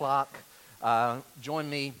Clock. Join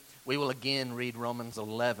me. We will again read Romans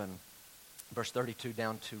 11, verse 32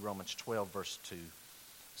 down to Romans 12, verse 2.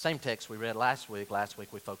 Same text we read last week. Last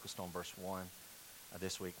week we focused on verse 1.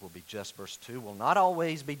 This week will be just verse 2. We'll not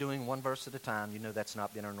always be doing one verse at a time. You know that's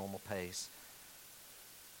not been our normal pace.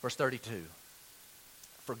 Verse 32.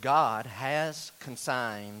 For God has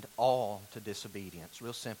consigned all to disobedience.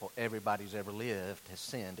 Real simple. Everybody who's ever lived has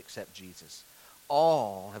sinned except Jesus.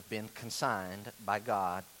 All have been consigned by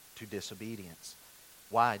God to disobedience.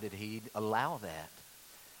 Why did He allow that?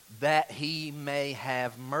 That He may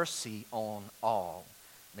have mercy on all.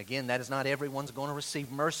 And again, that is not everyone's going to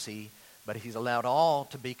receive mercy, but He's allowed all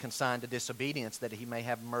to be consigned to disobedience, that He may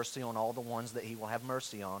have mercy on all the ones that He will have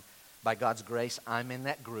mercy on. By God's grace, I'm in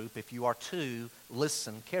that group. If you are too,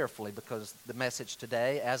 listen carefully, because the message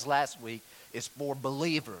today, as last week, is for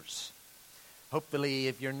believers. Hopefully,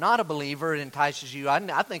 if you're not a believer, it entices you. I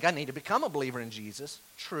think I need to become a believer in Jesus.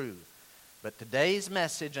 True. But today's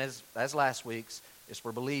message, as last week's, is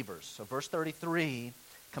for believers. So verse 33,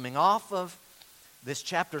 coming off of this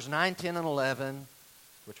chapters 9, 10, and 11,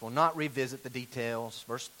 which will not revisit the details,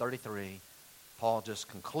 verse 33, Paul just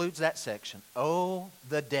concludes that section. Oh,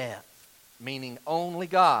 the depth, meaning only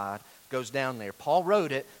God goes down there. Paul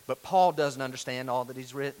wrote it, but Paul doesn't understand all that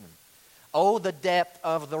he's written. Oh, the depth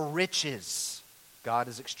of the riches. God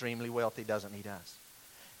is extremely wealthy, doesn't He? Does.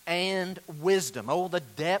 And wisdom. Oh, the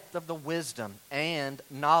depth of the wisdom and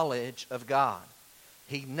knowledge of God.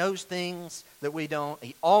 He knows things that we don't.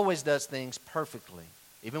 He always does things perfectly,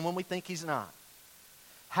 even when we think He's not.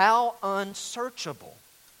 How unsearchable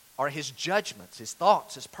are His judgments, His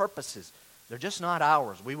thoughts, His purposes. They're just not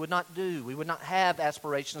ours. We would not have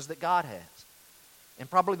aspirations that God has. And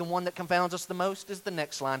probably the one that confounds us the most is the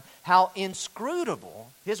next line. How inscrutable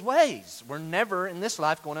His ways. We're never in this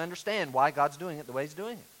life going to understand why God's doing it the way He's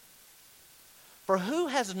doing it. For who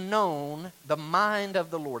has known the mind of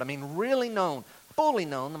the Lord? I mean, really known, fully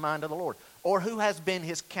known the mind of the Lord. Or who has been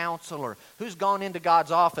His counselor? Who's gone into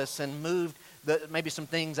God's office and moved maybe some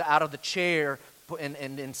things out of the chair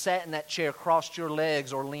and sat in that chair, crossed your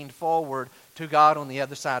legs, or leaned forward to God on the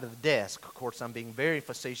other side of the desk? Of course, I'm being very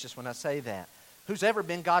facetious when I say that. Who's ever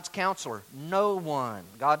been God's counselor? No one.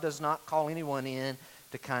 God does not call anyone in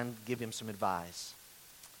to kind of give him some advice.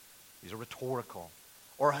 These are rhetorical.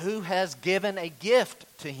 Or who has given a gift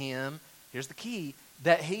to him, here's the key,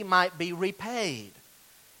 that he might be repaid.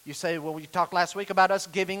 You say, well, you talked last week about us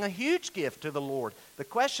giving a huge gift to the Lord. The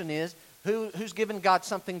question is, who's given God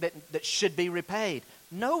something that should be repaid?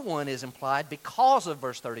 No one is implied because of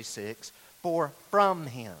verse 36, for from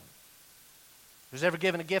Him. Who's ever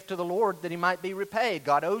given a gift to the Lord that He might be repaid?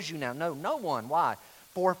 God owes you now. No one. Why?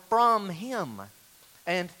 For from Him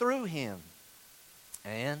and through Him.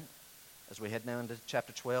 And, as we head now into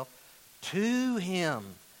chapter 12, to Him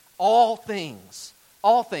all things.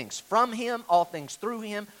 All things from Him, all things through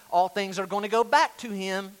Him, all things are going to go back to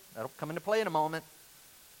Him. That'll come into play in a moment.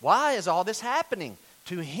 Why is all this happening?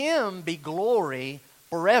 To Him be glory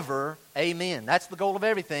forever. Amen. That's the goal of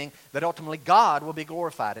everything, that ultimately God will be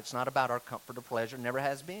glorified. It's not about our comfort or pleasure. Never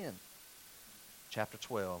has been. Chapter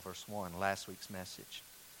 12, verse 1, last week's message.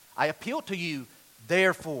 I appeal to you,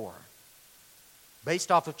 therefore,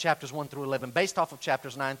 based off of chapters 1 through 11, based off of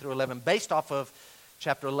chapters 9 through 11, based off of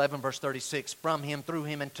chapter 11, verse 36, from Him, through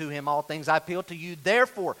Him, and to Him, all things. I appeal to you,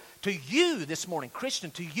 therefore, to you this morning,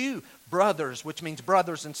 Christian, to you, brothers, which means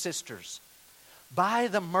brothers and sisters, by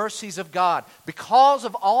the mercies of God, because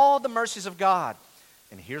of all the mercies of God.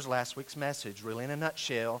 And here's last week's message, really in a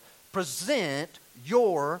nutshell. Present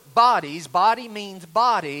your bodies. Body means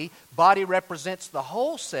body. Body represents the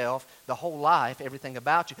whole self, the whole life, everything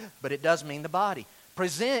about you. But it does mean the body.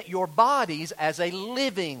 Present your bodies as a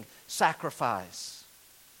living sacrifice.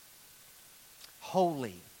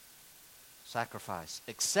 Holy sacrifice.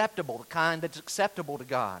 Acceptable, the kind that's acceptable to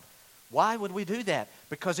God. Why would we do that?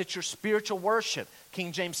 Because it's your spiritual worship.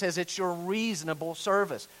 King James says it's your reasonable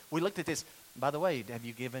service. We looked at this. By the way, have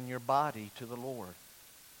you given your body to the Lord?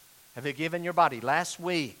 Have you given your body? Last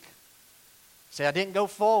week, say, I didn't go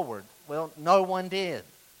forward. Well, no one did.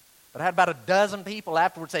 But I had about a dozen people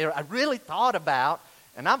afterwards say, I really thought about,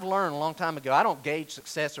 and I've learned a long time ago, I don't gauge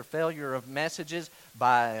success or failure of messages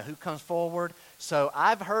by who comes forward. So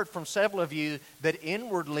I've heard from several of you that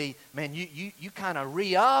inwardly, man, you kind of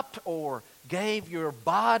re-upped or gave your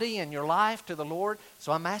body and your life to the Lord.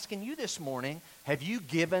 So I'm asking you this morning, have you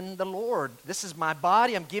given the Lord? This is my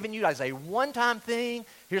body. I'm giving you as a one-time thing.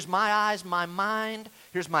 Here's my eyes, my mind.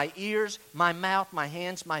 Here's my ears, my mouth, my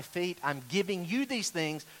hands, my feet. I'm giving you these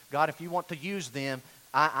things. God, if you want to use them,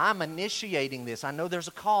 I'm initiating this. I know there's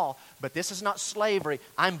a call, but this is not slavery.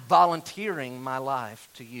 I'm volunteering my life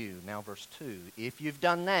to you. Now, verse 2. If you've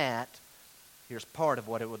done that, here's part of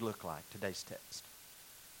what it would look like, today's text.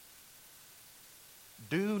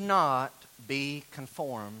 Do not be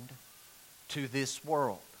conformed to this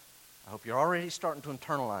world. I hope you're already starting to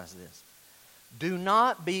internalize this. Do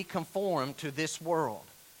not be conformed to this world,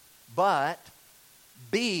 but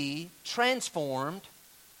be transformed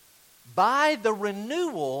by the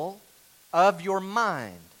renewal of your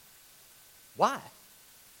mind. Why?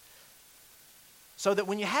 So that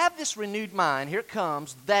when you have this renewed mind, here it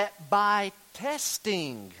comes, that by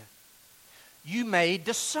testing you may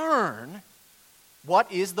discern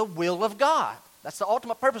what is the will of God. That's the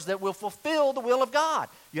ultimate purpose, that will fulfill the will of God.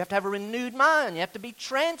 You have to have a renewed mind. You have to be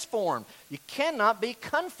transformed. You cannot be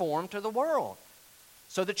conformed to the world.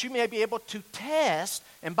 So that you may be able to test,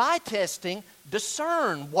 and by testing,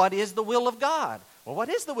 discern what is the will of God. Well, what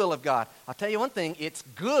is the will of God? I'll tell you one thing. It's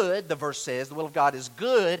good, the verse says. The will of God is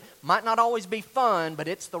good. Might not always be fun, but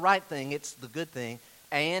it's the right thing. It's the good thing.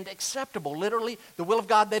 And acceptable. Literally, the will of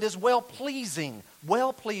God that is well-pleasing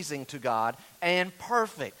to God, and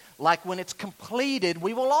perfect. Like when it's completed,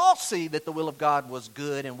 we will all see that the will of God was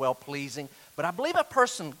good and well-pleasing. But I believe a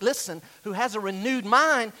person, listen, who has a renewed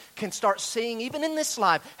mind can start seeing, even in this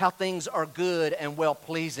life, how things are good and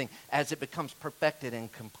well-pleasing as it becomes perfected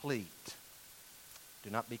and complete. Do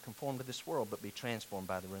not be conformed to this world, but be transformed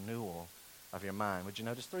by the renewal of your mind. Would you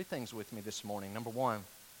notice 3 things with me this morning? Number 1,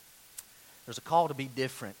 there's a call to be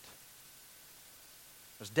different.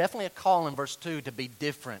 There's definitely a call in verse 2 to be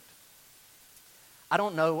different. I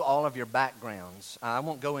don't know all of your backgrounds. I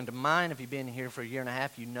won't go into mine. If you've been here for a year and a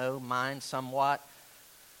half, you know mine somewhat.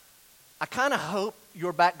 I kind of hope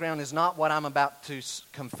your background is not what I'm about to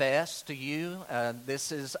confess to you. I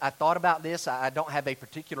thought about this. I don't have a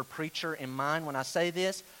particular preacher in mind when I say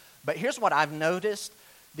this. But here's what I've noticed.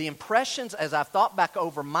 The impressions as I've thought back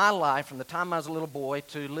over my life from the time I was a little boy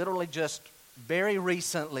to literally just very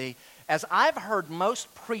recently, as I've heard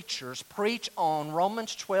most preachers preach on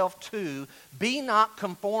Romans 12:2, be not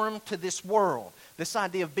conformed to this world. This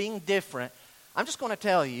idea of being different. I'm just going to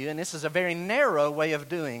tell you, and this is a very narrow way of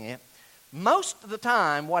doing it, most of the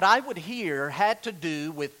time what I would hear had to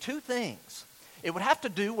do with 2 things. It would have to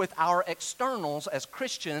do with our externals as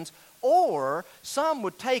Christians, or some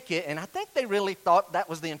would take it, and I think they really thought that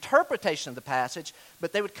was the interpretation of the passage,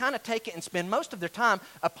 but they would kind of take it and spend most of their time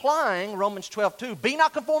applying Romans 12:2, be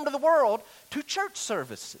not conformed to the world, to church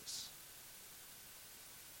services.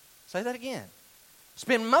 Say that again.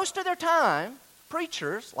 Spend most of their time,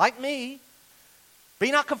 preachers like me,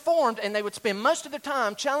 be not conformed, and they would spend most of their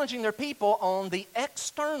time challenging their people on the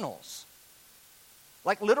externals,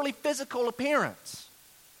 like literally physical appearance,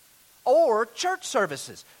 or church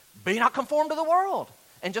services. Be not conformed to the world,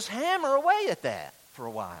 and just hammer away at that for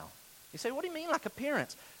a while. You say, what do you mean like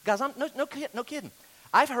appearance? Guys, no kidding.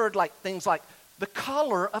 I've heard things like the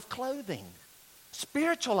color of clothing,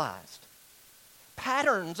 spiritualized,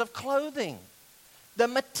 patterns of clothing, the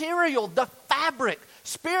material, the fabric,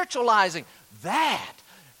 spiritualizing. That,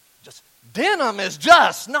 just denim is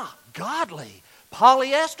just not godly.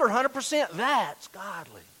 Polyester, 100%, that's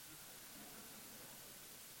godly.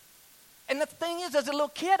 And the thing is, as a little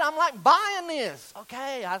kid, I'm like buying this.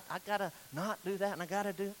 Okay, I got to not do that, and I got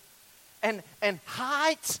to do. And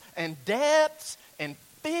heights and depths and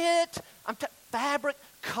fit, fabric,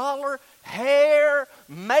 color, hair,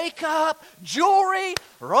 makeup, jewelry,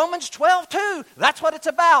 Romans 12:2. That's what it's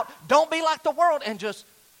about. Don't be like the world. And just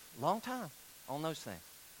long time on those things.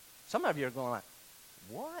 Some of you are going like,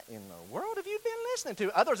 what in the world have you been listening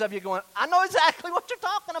to? Others of you going, I know exactly what you're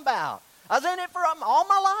talking about. I was in it for all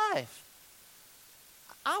my life.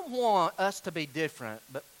 I want us to be different,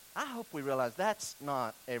 but I hope we realize that's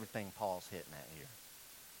not everything Paul's hitting at here.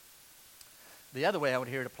 The other way I would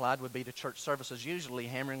hear it applied would be to church services, usually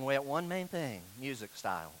hammering away at one main thing, music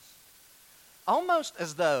styles. Almost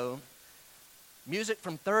as though music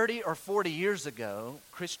from 30 or 40 years ago,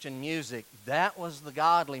 Christian music, that was the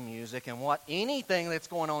godly music, and what anything that's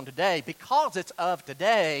going on today, because it's of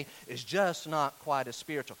today, is just not quite as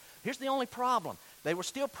spiritual. Here's the only problem. They were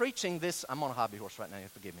still preaching this. I'm on a hobby horse right now,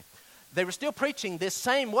 forgive me. They were still preaching this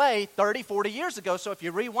same way 30, 40 years ago. So if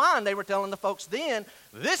you rewind, they were telling the folks then,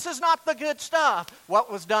 this is not the good stuff.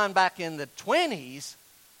 What was done back in the 20s,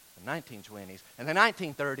 the 1920s, and the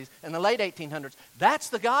 1930s, and the late 1800s, that's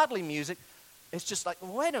the godly music. It's just like,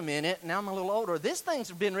 wait a minute, now I'm a little older. This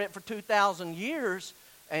thing's been written for 2,000 years.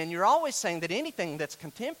 And you're always saying that anything that's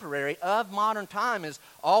contemporary of modern time is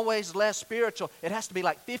always less spiritual. It has to be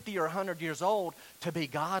like 50 or 100 years old to be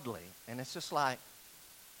godly. And it's just like,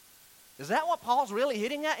 Is that what Paul's really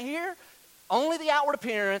hitting at here? Only the outward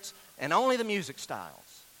appearance and only the music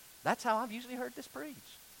styles. That's how I've usually heard this preached.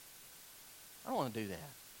 I don't want to do that.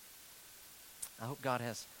 I hope God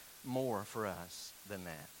has more for us than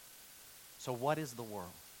that. So what is the world?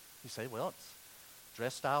 You say, well, it's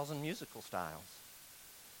dress styles and musical styles.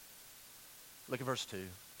 Look at verse 2.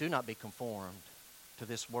 Do not be conformed to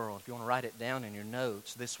this world. If you want to write it down in your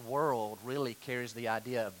notes, this world really carries the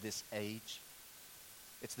idea of this age.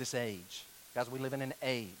 It's this age. Guys, we live in an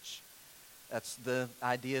age. That's the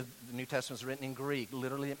idea. The New Testament is written in Greek.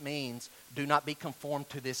 Literally, it means do not be conformed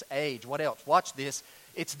to this age. What else? Watch this.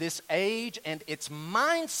 It's this age and its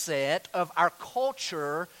mindset of our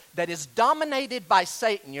culture that is dominated by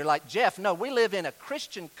Satan. You're like, Jeff, no, we live in a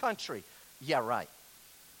Christian country. Yeah, right.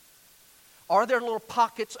 Are there little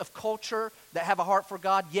pockets of culture that have a heart for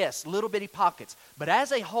God? Yes, little bitty pockets. But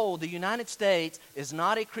as a whole, the United States is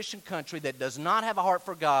not a Christian country that does not have a heart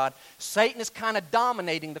for God. Satan is kind of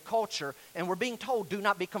dominating the culture, and we're being told, do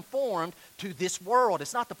not be conformed to this world.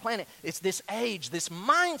 It's not the planet. It's this age, this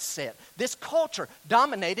mindset, this culture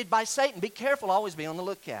dominated by Satan. Be careful, always be on the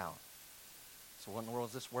lookout. So what in the world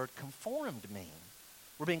does this word conformed mean?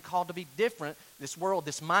 We're being called to be different. This world,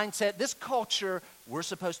 this mindset, this culture, we're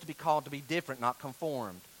supposed to be called to be different, not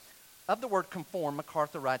conformed. Of the word conform,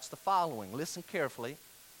 MacArthur writes the following. Listen carefully.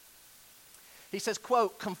 He says,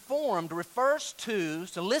 quote, conformed refers to,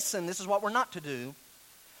 so listen, this is what we're not to do,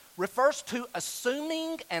 refers to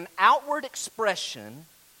assuming an outward expression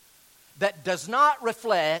that does not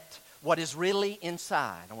reflect what is really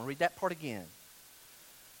inside. I want to read that part again.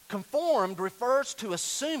 Conformed refers to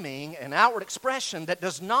assuming an outward expression that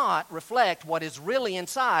does not reflect what is really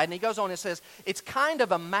inside. And he goes on and says, it's kind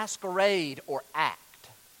of a masquerade or act.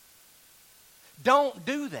 Don't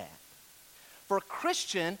do that. For a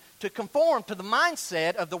Christian to conform to the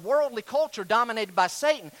mindset of the worldly culture dominated by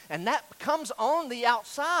Satan, and that comes on the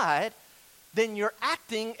outside, then you're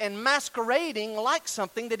acting and masquerading like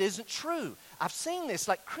something that isn't true. I've seen this,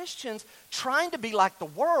 like Christians trying to be like the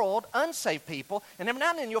world, unsaved people, and every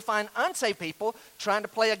now and then you'll find unsaved people trying to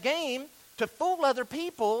play a game to fool other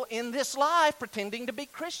people in this life pretending to be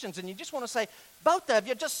Christians. And you just want to say, both of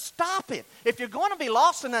you, just stop it. If you're going to be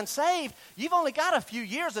lost and unsaved, you've only got a few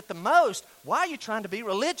years at the most. Why are you trying to be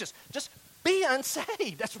religious? Just be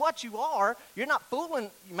unsaved. That's what you are. You're not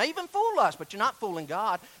fooling, you may even fool us, but you're not fooling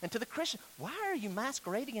God. And to the Christian, why are you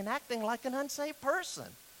masquerading and acting like an unsaved person?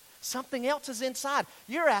 Something else is inside.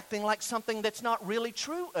 You're acting like something that's not really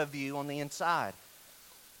true of you on the inside.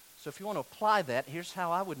 So if you want to apply that, here's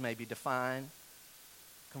how I would maybe define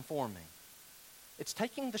conforming. It's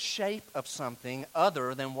taking the shape of something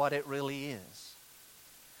other than what it really is.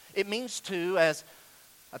 It means to, as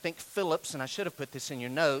I think Phillips, and I should have put this in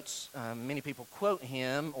your notes, many people quote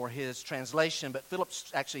him or his translation, but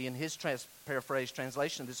Phillips actually in his paraphrased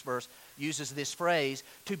translation of this verse uses this phrase,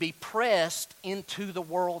 to be pressed into the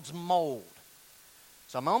world's mold.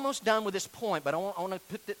 So I'm almost done with this point, but I want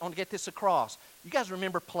to get this across. You guys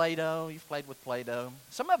remember Play-Doh? You've played with Play-Doh.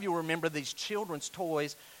 Some of you remember these children's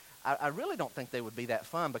toys. I really don't think they would be that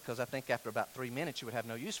fun because I think after about 3 minutes you would have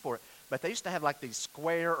no use for it. But they used to have like these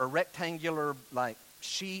square or rectangular like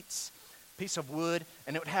sheets, piece of wood,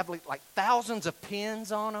 and it would have like thousands of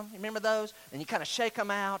pins on them. You remember those? And you kind of shake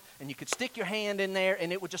them out, and you could stick your hand in there,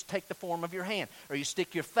 and it would just take the form of your hand. Or you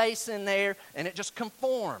stick your face in there, and it just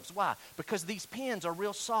conforms. Why? Because these pins are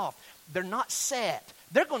real soft. They're not set.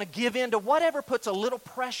 They're going to give in to whatever puts a little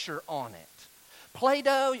pressure on it.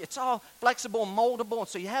 Play-Doh, it's all flexible and moldable, and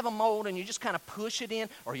so you have a mold and you just kind of push it in,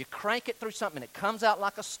 or you crank it through something and it comes out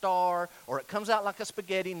like a star, or it comes out like a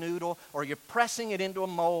spaghetti noodle, or you're pressing it into a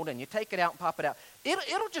mold and you take it out and pop it out.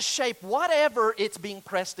 It'll just shape whatever it's being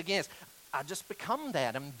pressed against. I just become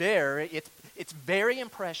that. It's very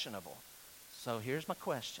impressionable. So here's my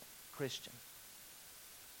question, Christian.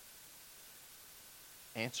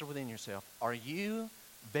 Answer within yourself. Are you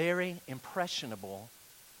very impressionable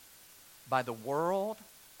by the world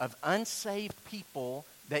of unsaved people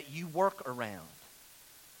that you work around?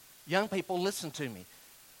 Young people, listen to me.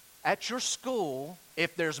 At your school,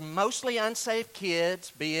 if there's mostly unsaved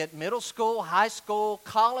kids, be it middle school, high school,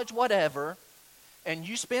 college, whatever, and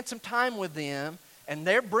you spend some time with them, and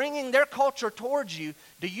they're bringing their culture towards you,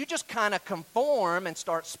 do you just kind of conform and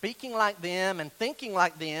start speaking like them and thinking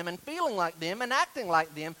like them and feeling like them and acting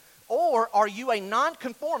like them? Or are you a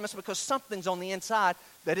nonconformist because something's on the inside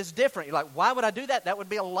that is different? You're like, why would I do that? That would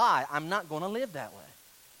be a lie. I'm not going to live that way.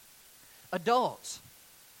 Adults,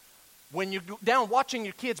 when you're down watching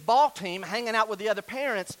your kid's ball team, hanging out with the other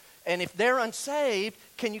parents, And if they're unsaved,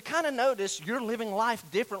 can you kind of notice you're living life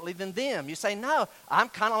differently than them? You say, no, I'm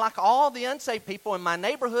kind of like all the unsaved people in my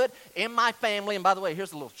neighborhood, in my family. And by the way,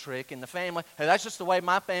 here's a little trick in the family. Hey, that's just the way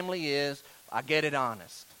my family is. I get it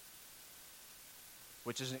honest.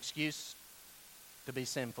 Which is an excuse to be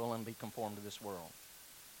sinful and be conformed to this world.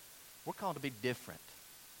 We're called to be different.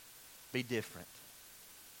 Be different.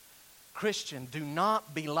 Christian, do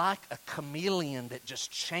not be like a chameleon that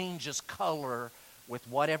just changes color with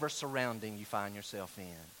whatever surrounding you find yourself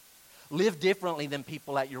in. Live differently than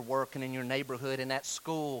people at your work and in your neighborhood and at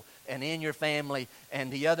school and in your family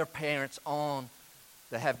and the other parents on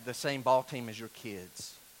that have the same ball team as your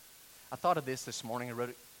kids. I thought of this morning. I wrote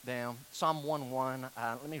it down. Psalm 1:1.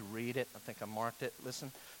 Let me read it. I think I marked it.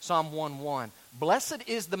 Listen. Psalm 1:1. Blessed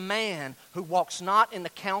is the man who walks not in the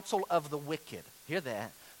counsel of the wicked. Hear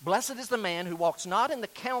that. Blessed is the man who walks not in the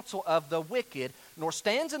counsel of the wicked, nor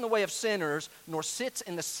stands in the way of sinners, nor sits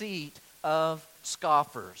in the seat of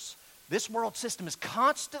scoffers. This world system is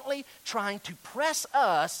constantly trying to press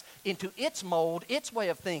us into its mold, its way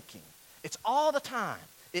of thinking. It's all the time.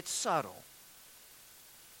 It's subtle.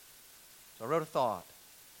 So I wrote a thought.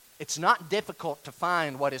 It's not difficult to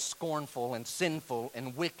find what is scornful and sinful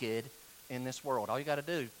and wicked in this world. All you got to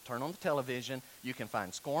do, turn on the television. You can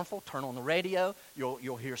find scornful. Turn on the radio.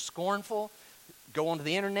 You'll hear scornful. Go onto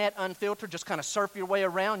the internet unfiltered. Just kind of surf your way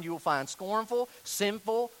around. You will find scornful,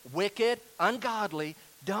 sinful, wicked, ungodly.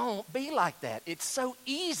 Don't be like that. It's so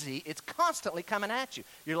easy. It's constantly coming at you.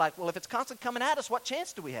 You're like, well, if it's constantly coming at us, what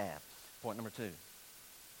chance do we have? Point number 2.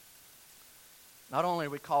 Not only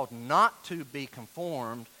are we called not to be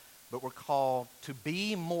conformed, but we're called to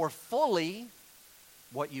be more fully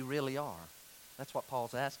what you really are. That's what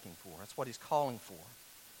Paul's asking for. That's what he's calling for.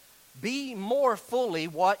 Be more fully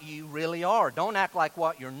what you really are. Don't act like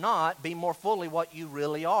what you're not. Be more fully what you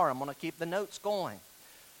really are. I'm going to keep the notes going.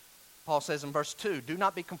 Paul says in verse 2, do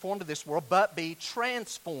not be conformed to this world, but be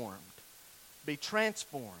transformed. Be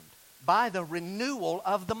transformed by the renewal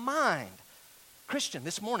of the mind. Christian,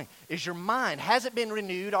 this morning, is your mind, has it been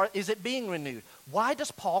renewed or is it being renewed? Why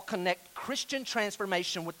does Paul connect Christian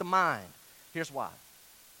transformation with the mind? Here's why.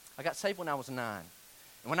 I got saved when I was 9.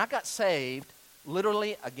 And when I got saved,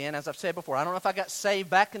 literally, again, as I've said before, I don't know if I got saved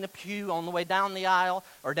back in the pew on the way down the aisle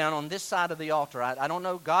or down on this side of the altar. I don't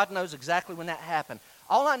know. God knows exactly when that happened.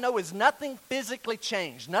 All I know is nothing physically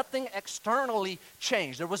changed. Nothing externally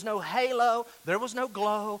changed. There was no halo. There was no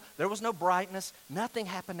glow. There was no brightness. Nothing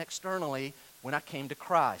happened externally when I came to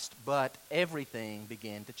Christ. But everything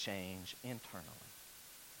began to change internally.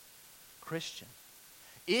 Christian,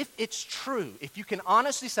 if it's true, if you can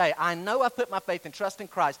honestly say, I know I've put my faith and trust in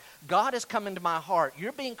Christ, God has come into my heart,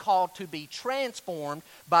 you're being called to be transformed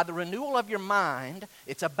by the renewal of your mind.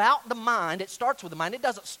 It's about the mind. It starts with the mind. It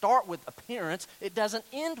doesn't start with appearance. It doesn't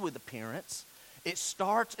end with appearance. It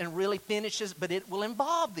starts and really finishes, but it will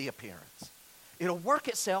involve the appearance. It'll work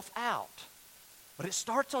itself out. But it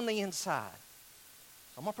starts on the inside.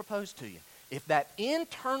 I'm going to propose to you. If that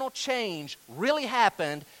internal change really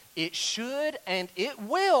happened, it should and it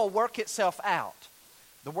will work itself out.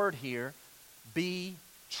 The word here, be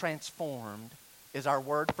transformed, is our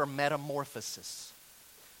word for metamorphosis.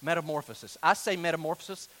 Metamorphosis. I say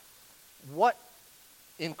metamorphosis. What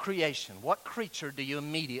in creation, what creature do you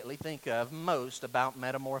immediately think of most about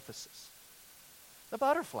metamorphosis? The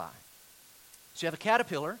butterfly. So you have a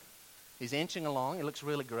caterpillar. He's inching along. He looks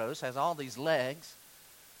really gross, has all these legs.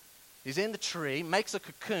 He's in the tree, makes a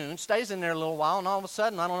cocoon, stays in there a little while, and all of a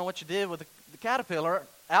sudden, I don't know what you did with the caterpillar,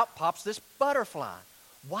 out pops this butterfly.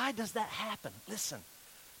 Why does that happen? Listen,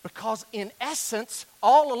 because in essence,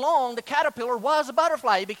 all along, the caterpillar was a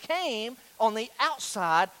butterfly. He became, on the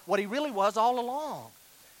outside, what he really was all along.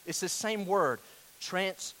 It's the same word.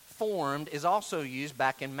 Transformed is also used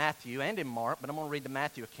back in Matthew and in Mark, but I'm going to read the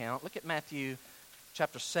Matthew account. Look at Matthew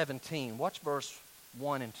chapter 17. Watch verse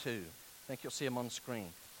 1 and 2. I think you'll see them on the screen.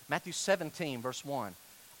 Matthew 17, verse 1.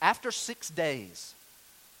 After 6 days,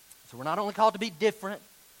 so we're not only called to be different,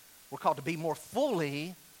 we're called to be more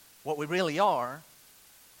fully what we really are.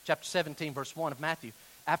 Chapter 17, verse 1 of Matthew.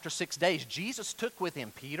 After 6 days, Jesus took with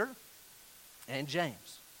him Peter and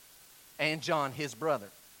James and John, his brother,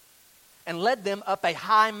 and led them up a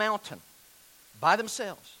high mountain by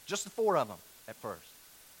themselves, just the 4 of them at first.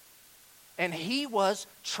 And he was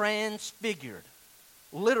transfigured.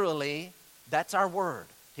 Literally, that's our word.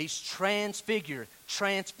 He's transfigured,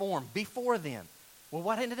 transformed before them. Well,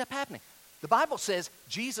 what ended up happening? The Bible says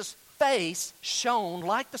Jesus' face shone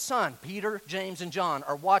like the sun. Peter, James, and John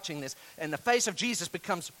are watching this, and the face of Jesus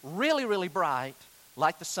becomes really, really bright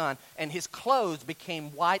like the sun, and his clothes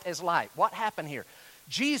became white as light. What happened here?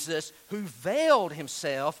 Jesus, who veiled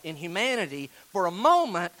himself in humanity for a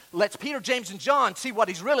moment, lets Peter, James, and John see what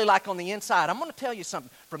he's really like on the inside. I'm going to tell you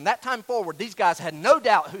something. From that time forward, these guys had no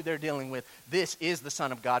doubt who they're dealing with. This is the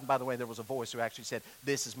Son of God. And by the way, there was a voice who actually said,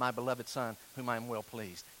 "This is my beloved Son, whom I am well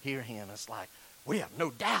pleased." Hear him. It's like, we have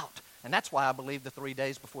no doubt. And that's why I believe the 3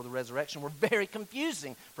 days before the resurrection were very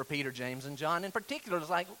confusing for Peter, James, and John in particular. It's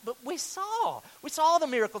like, but we saw the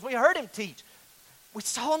miracles. We heard him teach. We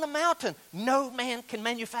saw on the mountain. No man can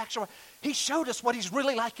manufacture. He showed us what he's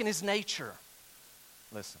really like in his nature.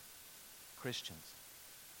 Listen, Christians,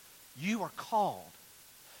 you are called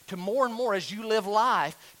to more and more as you live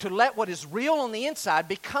life to let what is real on the inside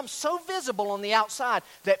become so visible on the outside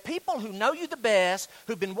that people who know you the best,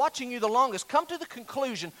 who've been watching you the longest, come to the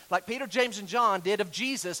conclusion, like Peter, James, and John did of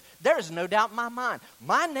Jesus, there is no doubt in my mind.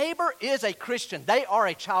 My neighbor is a Christian. They are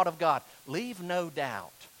a child of God. Leave no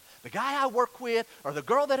doubt. The guy I work with, or the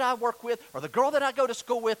girl that I work with, or the girl that I go to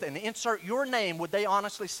school with, and insert your name, would they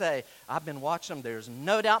honestly say, "I've been watching them, there's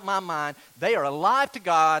no doubt in my mind, they are alive to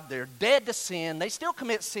God, they're dead to sin, they still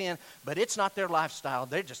commit sin, but it's not their lifestyle,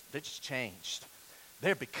 they're just changed.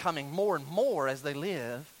 They're becoming more and more as they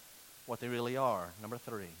live what they really are." Number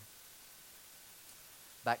 3,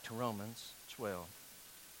 back to Romans 12.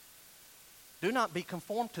 Do not be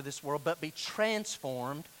conformed to this world, but be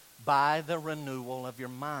transformed by the renewal of your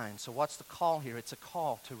mind. So what's the call here? It's a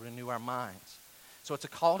call to renew our minds. So it's a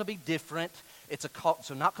call to be different. It's a call,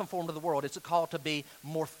 so not conform to the world. It's a call to be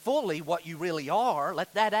more fully what you really are.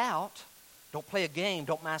 Let that out. Don't play a game.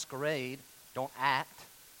 Don't masquerade. Don't act.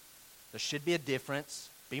 There should be a difference.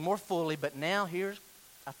 Be more fully. But now here's,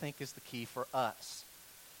 I think, is the key for us.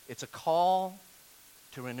 It's a call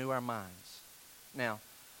to renew our minds. Now,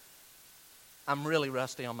 I'm really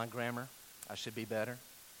rusty on my grammar. I should be better.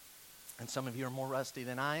 And some of you are more rusty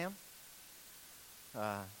than I am.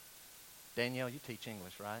 Danielle, you teach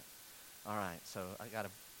English, right? All right, so I got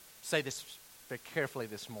to say this very carefully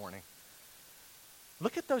this morning.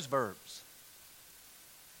 Look at those verbs.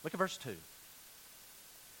 Look at verse 2.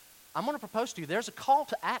 I'm going to propose to you, there's a call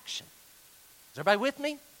to action. Is everybody with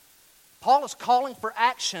me? Paul is calling for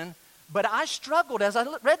action, but I struggled as I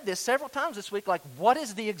read this several times this week, like, what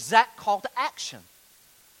is the exact call to action?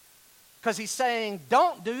 Because he's saying,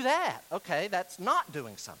 don't do that. Okay, that's not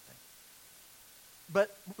doing something.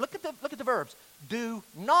 But look at the verbs. Do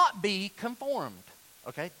not be conformed.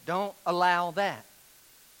 Okay, don't allow that.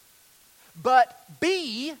 But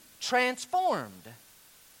be transformed.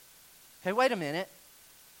 Okay, wait a minute.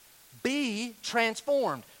 Be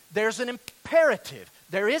transformed. There's an imperative.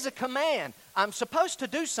 There is a command. I'm supposed to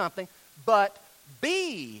do something, but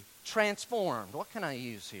be transformed. What can I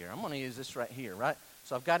use here? I'm going to use this right here, right?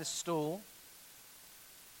 So I've got a stool.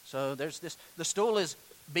 So there's this. The stool is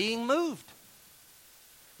being moved.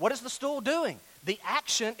 What is the stool doing? The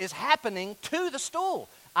action is happening to the stool.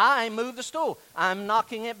 I move the stool. I'm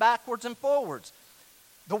knocking it backwards and forwards.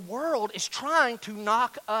 The world is trying to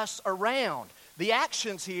knock us around. The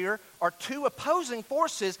actions here are two opposing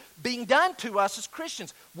forces being done to us as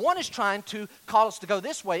Christians. One is trying to call us to go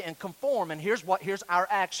this way and conform, and here's our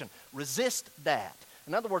action. Resist that.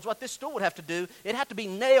 In other words, what this stool would have to do, it'd have to be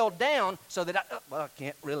nailed down so that I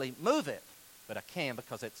can't really move it. But I can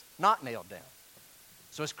because it's not nailed down.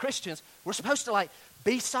 So as Christians, we're supposed to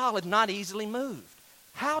be solid, not easily moved.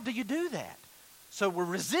 How do you do that? So we're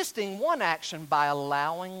resisting one action by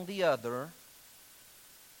allowing the other.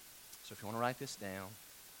 So if you want to write this down,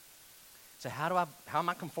 say, how am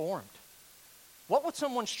I conformed? What would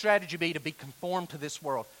someone's strategy be to be conformed to this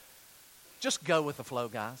world? Just go with the flow,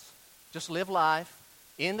 guys. Just live life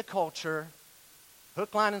in the culture,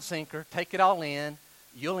 hook, line, and sinker, take it all in.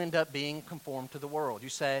 You'll end up being conformed to the world. You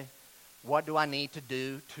say, what do I need to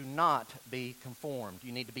do to not be conformed?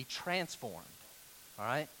 You need to be transformed. All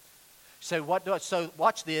right? So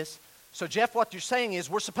watch this. So Jeff, what you're saying is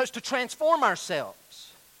we're supposed to transform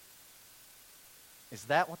ourselves. Is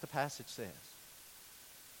that what the passage says?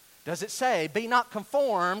 Does it say, be not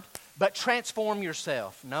conformed, but transform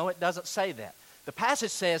yourself? No, it doesn't say that. The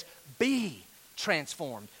passage says, be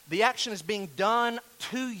transformed. The action is being done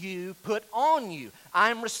to you, put on you.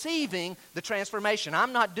 I'm receiving the transformation.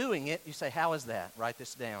 I'm not doing it. You say, how is that? Write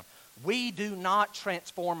this down. We do not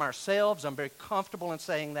transform ourselves. I'm very comfortable in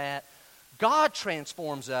saying that. God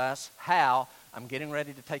transforms us. How? I'm getting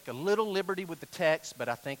ready to take a little liberty with the text, but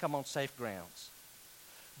I think I'm on safe grounds.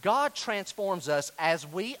 God transforms us as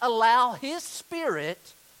we allow His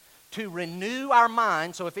Spirit to renew our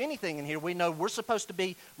mind. So if anything in here, we know we're supposed to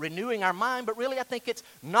be renewing our mind, but really I think it's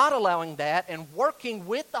not allowing that and working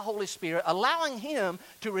with the Holy Spirit, allowing Him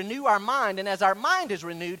to renew our mind. And as our mind is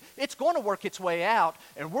renewed, it's going to work its way out,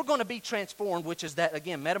 and we're going to be transformed, which is that,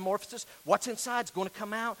 again, metamorphosis. What's inside is going to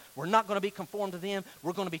come out. We're not going to be conformed to them.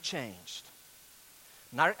 We're going to be changed.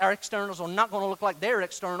 And our externals are not going to look like their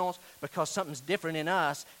externals because something's different in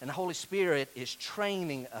us, and the Holy Spirit is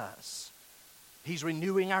training us. He's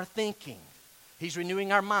renewing our thinking. He's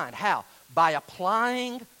renewing our mind. How? By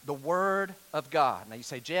applying the Word of God. Now you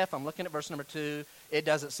say, Jeff, I'm looking at verse number 2. It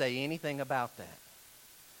doesn't say anything about that.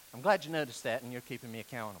 I'm glad you noticed that and you're keeping me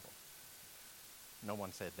accountable. No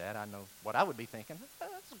one said that. I know what I would be thinking.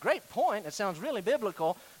 That's a great point. It sounds really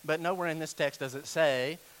biblical, but nowhere in this text does it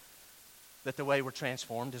say that the way we're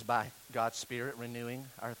transformed is by God's Spirit renewing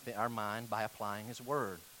our mind by applying His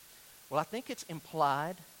Word. Well, I think it's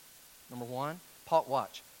implied, number one.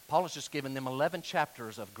 Watch. Paul has just given them 11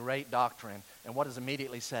 chapters of great doctrine, and what does it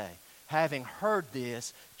immediately say? Having heard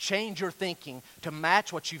this, change your thinking to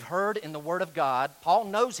match what you've heard in the Word of God. Paul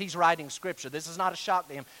knows he's writing Scripture. This is not a shock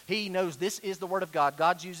to him. He knows this is the Word of God.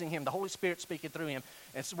 God's using him. The Holy Spirit speaking through him.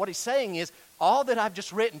 And so what he's saying is, all that I've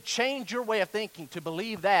just written, change your way of thinking to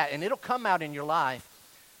believe that, and it'll come out in your life.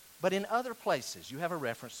 But in other places, you have a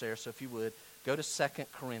reference there, so if you would, go to 2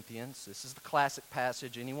 Corinthians. This is the classic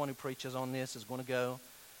passage. Anyone who preaches on this is going to go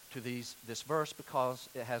to this verse because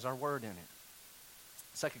it has our word in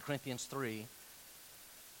it. 2 Corinthians 3,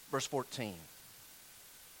 verse 14. And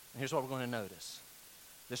here's what we're going to notice.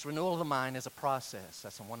 This renewal of the mind is a process.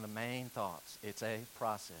 That's one of the main thoughts. It's a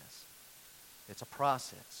process. It's a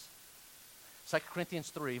process. 2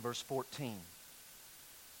 Corinthians 3, verse 14.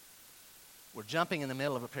 We're jumping in the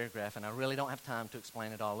middle of a paragraph, and I really don't have time to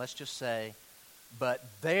explain it all. Let's just say, but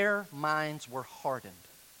their minds were hardened.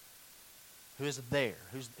 Who is there?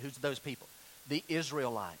 Who's those people? The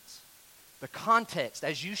Israelites. The context,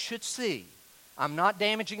 as you should see, I'm not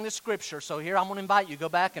damaging the Scripture, so here I'm going to invite you to go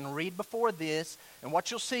back and read before this, and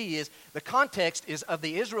what you'll see is the context is of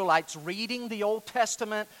the Israelites reading the Old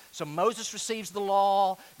Testament. So Moses receives the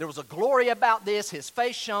law. There was a glory about this. His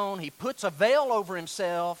face shone. He puts a veil over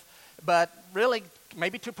himself, but really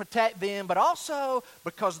maybe to protect them, but also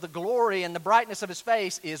because the glory and the brightness of his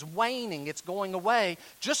face is waning, it's going away.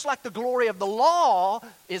 Just like the glory of the law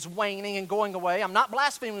is waning and going away. I'm not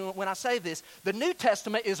blaspheming when I say this. The New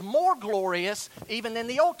Testament is more glorious even than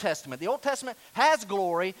the Old Testament. The Old Testament has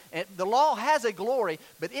glory, and the law has a glory,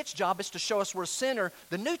 but its job is to show us we're a sinner.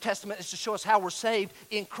 The New Testament is to show us how we're saved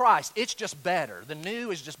in Christ. It's just better. The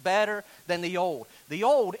new is just better than the old. The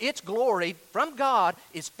old, its glory from God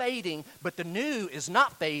is fading, but the new is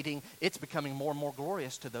not fading. It's becoming more and more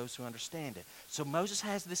glorious to those who understand it. So Moses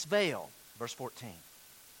has this veil, verse 14.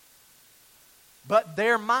 But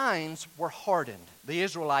their minds were hardened, the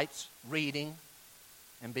Israelites reading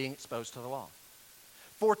and being exposed to the law.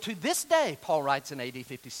 For to this day, Paul writes in AD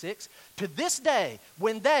 56, to this day,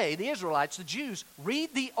 when they, the Israelites, the Jews,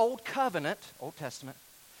 read the Old Covenant, Old Testament,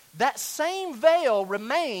 that same veil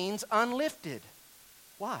remains unlifted.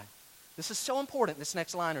 Why? This is so important, this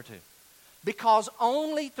next line or two. Because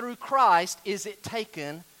only through Christ is it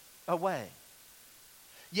taken away.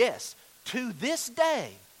 Yes, to this day,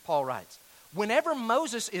 Paul writes, whenever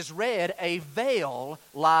Moses is read, a veil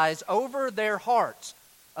lies over their hearts.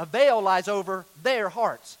 A veil lies over their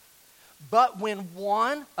hearts. But when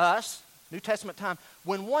one, us, New Testament time,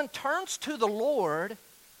 when one turns to the Lord,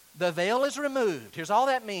 the veil is removed. Here's all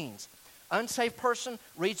that means. Unsaved person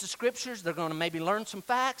reads the Scriptures. They're going to maybe learn some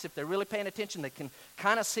facts. If they're really paying attention, they can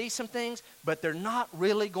kind of see some things, but they're not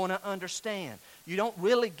really going to understand. You don't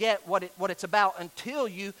really get what it's about until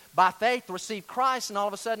you, by faith, receive Christ, and all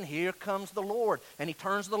of a sudden, here comes the Lord, and He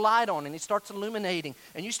turns the light on, and He starts illuminating,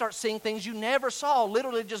 and you start seeing things you never saw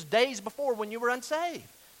literally just days before when you were unsaved.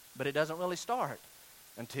 But it doesn't really start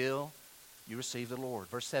until you receive the Lord.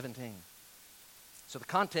 Verse 17. So the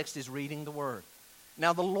context is reading the Word.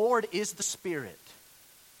 Now, the Lord is the Spirit.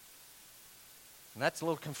 And that's a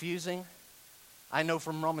little confusing. I know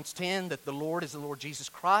from Romans 10 that the Lord is the Lord Jesus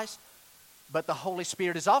Christ, but the Holy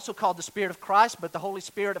Spirit is also called the Spirit of Christ, but the Holy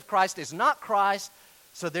Spirit of Christ is not Christ.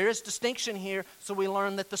 So there is distinction here. So we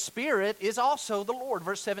learn that the Spirit is also the Lord.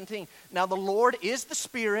 Verse 17. Now, the Lord is the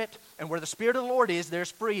Spirit, and where the Spirit of the Lord is,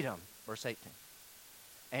 there's freedom. Verse 18.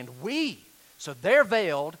 And we, so they're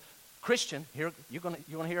veiled. Christian, here you're going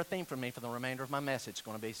to hear a theme from me for the remainder of my message. It's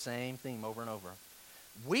going to be the same theme over and over.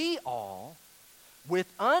 We all,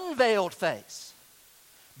 with unveiled face,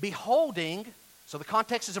 beholding, so the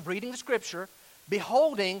context is of reading the Scripture,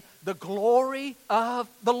 beholding the glory of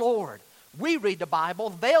the Lord. We read the Bible,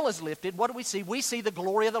 the veil is lifted. What do we see? We see the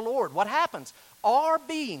glory of the Lord. What happens? Our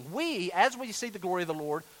being, as we see the glory of the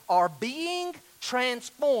Lord, are being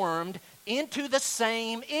transformed into the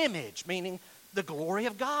same image, meaning the glory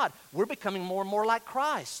of God. We're becoming more and more like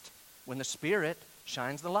Christ when the Spirit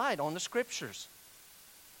shines the light on the Scriptures.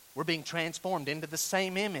 We're being transformed into the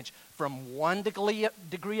same image from one degree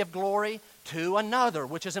of glory to another,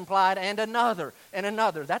 which is implied, and another, and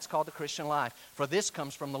another. That's called the Christian life. For this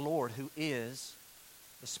comes from the Lord, who is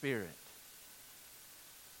the Spirit.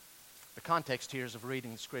 The context here is of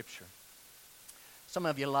reading the Scripture. Some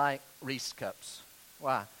of you like Reese cups.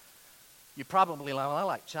 Why? You probably like, well, I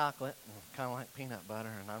like chocolate, and kind of like peanut butter,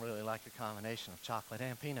 and I really like the combination of chocolate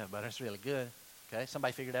and peanut butter. It's really good. Okay,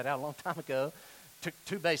 somebody figured that out a long time ago. Took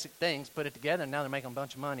two basic things, put it together, and now they're making a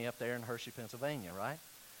bunch of money up there in Hershey, Pennsylvania, right?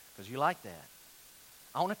 Because you like that.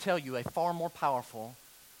 I want to tell you a far more powerful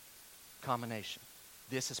combination.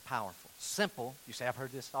 This is powerful. Simple. You say, I've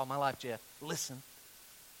heard this all my life, Jeff. Listen.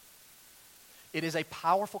 It is a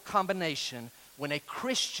powerful combination when a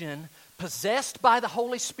Christian possessed by the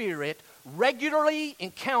Holy Spirit regularly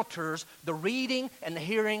encounters the reading and the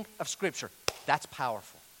hearing of Scripture. That's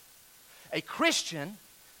powerful. A Christian,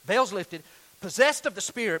 veils lifted, possessed of the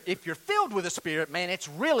Spirit, if you're filled with the Spirit, man, it's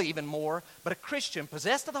really even more. But a Christian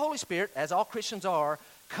possessed of the Holy Spirit, as all Christians are,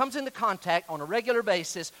 comes into contact on a regular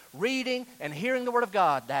basis, reading and hearing the Word of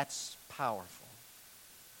God. That's powerful.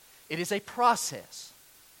 It is a process.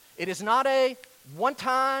 It is not a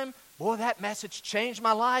one-time, boy, that message changed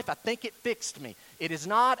my life. I think it fixed me. It is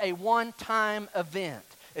not a one-time event.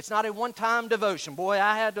 It's not a one-time devotion. Boy,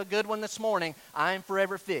 I had a good one this morning. I'm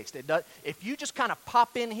forever fixed. If you just kind of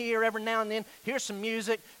pop in here every now and then, here's some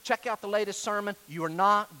music, check out the latest sermon, you are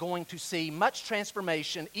not going to see much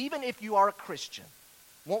transformation, even if you are a Christian.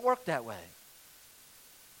 It won't work that way.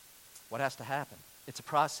 What has to happen? It's a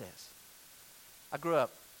process. I grew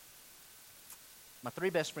up, my three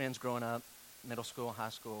best friends growing up, middle school, high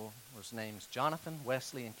school, was names Jonathan,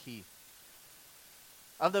 Wesley, and Keith.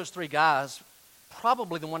 Of those three guys,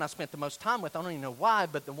 probably the one I spent the most time with, I don't even know why,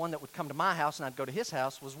 but the one that would come to my house and I'd go to his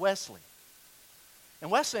house was Wesley.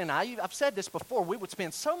 And Wesley and I've said this before, we would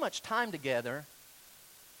spend so much time together,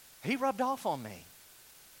 he rubbed off on me.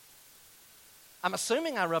 I'm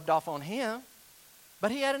assuming I rubbed off on him,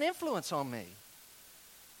 but he had an influence on me.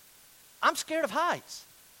 I'm scared of heights.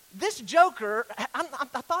 This joker, I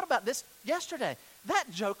thought about this yesterday. That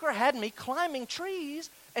joker had me climbing trees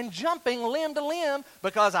and jumping limb to limb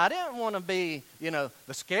because I didn't want to be, the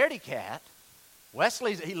scaredy cat.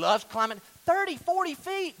 Wesley, he loves climbing 30, 40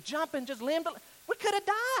 feet, jumping just limb to limb. We could have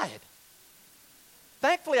died.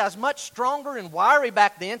 Thankfully, I was much stronger and wiry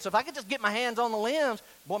back then, so if I could just get my hands on the limbs,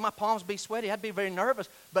 boy, my palms would be sweaty. I'd be very nervous.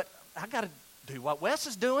 But I got to do what Wes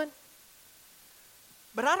is doing.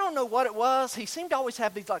 But I don't know what it was. He seemed to always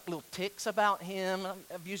have these like little tics about him.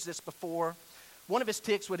 I've used this before. One of his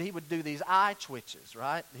tics he would do these eye twitches,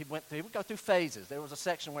 right? He would go through phases. There was a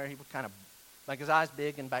section where he would kind of make his eyes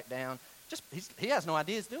big and back down. He has no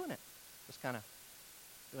idea he's doing it. Just kind of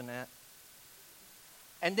doing that.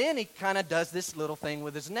 And then he kind of does this little thing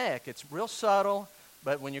with his neck. It's real subtle,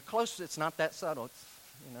 but when you're close, it's not that subtle. It's,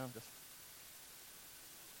 just.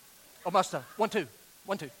 Almost 1, 2,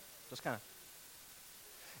 1, 2. Just kind of.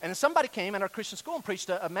 And then somebody came at our Christian school and preached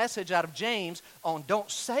a message out of James on don't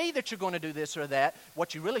say that you're going to do this or that.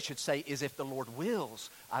 What you really should say is if the Lord wills,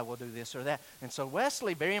 I will do this or that. And so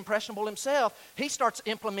Wesley, very impressionable himself, he starts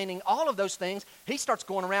implementing all of those things. He starts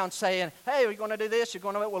going around saying, hey, are you going to do this? You're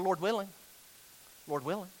going to do it? Well, Lord willing. Lord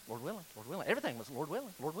willing, Lord willing, Lord willing. Everything was Lord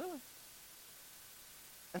willing, Lord willing.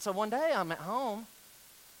 And so one day I'm at home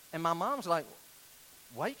and my mom's like,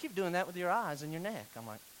 why do you keep doing that with your eyes and your neck? I'm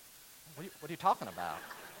like, what are you talking about?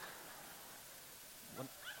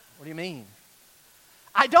 What do you mean?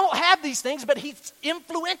 I don't have these things, but he's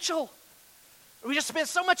influential. We just spend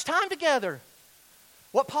so much time together.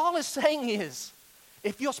 What Paul is saying is,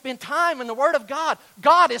 if you'll spend time in the Word of God,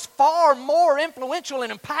 God is far more influential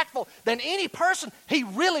and impactful than any person. He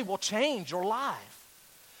really will change your life.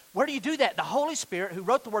 Where do you do that? The Holy Spirit, who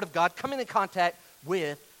wrote the Word of God, coming in contact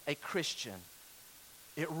with a Christian.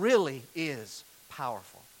 It really is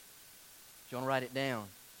powerful. If you want to write it down.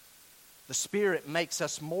 The Spirit makes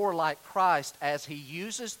us more like Christ as He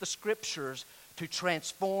uses the Scriptures to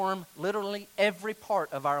transform literally every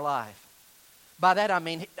part of our life. By that I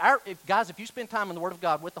mean, if you spend time in the Word of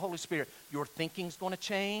God with the Holy Spirit, your thinking's going to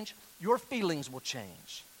change, your feelings will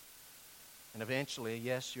change. And eventually,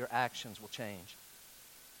 yes, your actions will change.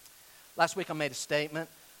 Last week I made a statement.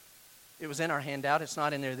 It was in our handout. It's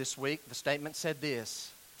not in there this week. The statement said this: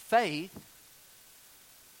 faith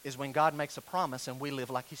is when God makes a promise and we live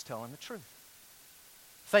like He's telling the truth.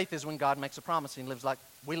 Faith is when God makes a promise and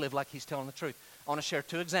we live like He's telling the truth. I want to share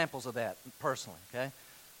 2 examples of that personally, okay?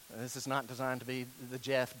 This is not designed to be the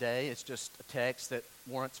Jeff day. It's just a text that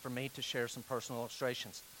warrants for me to share some personal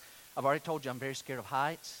illustrations. I've already told you I'm very scared of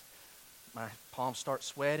heights. My palms start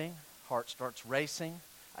sweating, heart starts racing.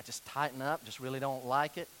 I just tighten up, just really don't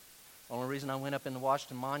like it. The only reason I went up in the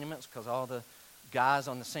Washington Monument is because all the guys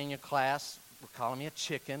on the senior class were calling me a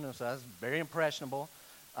chicken, so I was very impressionable.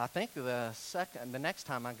 I think the next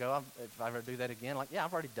time I go, if I ever do that again,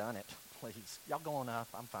 I've already done it. Please, y'all going up,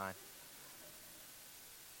 I'm fine.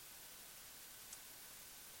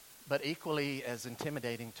 But equally as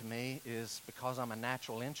intimidating to me is, because I'm a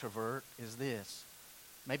natural introvert, is this.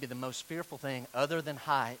 Maybe the most fearful thing other than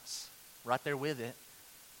heights, right there with it,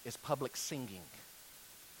 is public singing.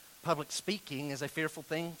 Public speaking is a fearful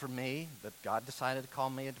thing for me, but God decided to call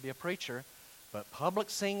me to be a preacher. But public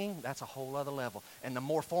singing, that's a whole other level. And the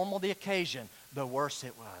more formal the occasion, the worse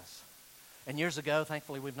it was. And years ago,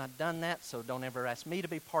 thankfully, we've not done that, so don't ever ask me to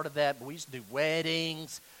be part of that. But we used to do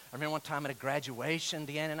weddings. I remember one time at a graduation,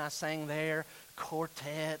 Deanna and I sang there,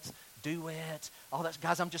 quartets, duets, all that.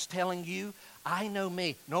 Guys, I'm just telling you, I know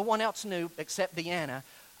me. No one else knew except Deanna.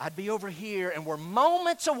 I'd be over here, and we're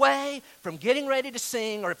moments away from getting ready to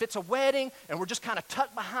sing, or if it's a wedding, and we're just kind of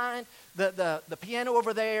tucked behind the piano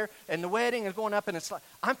over there, and the wedding is going up, and it's like,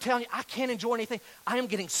 I'm telling you, I can't enjoy anything. I am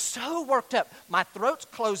getting so worked up. My throat's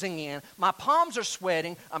closing in. My palms are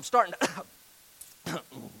sweating. I'm starting to...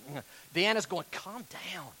 Deanna's going, calm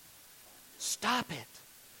down. Stop it.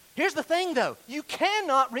 Here's the thing, though. You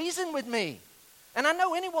cannot reason with me. And I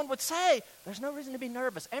know anyone would say, there's no reason to be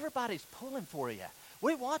nervous. Everybody's pulling for you.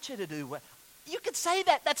 We want you to do well. You could say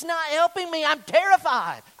that. That's not helping me. I'm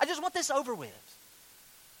terrified. I just want this over with.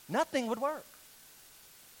 Nothing would work.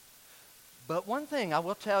 But one thing I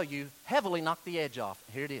will tell you heavily knocked the edge off.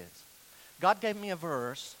 Here it is. God gave me a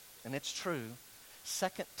verse, and it's true. 2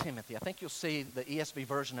 Timothy. I think you'll see the ESV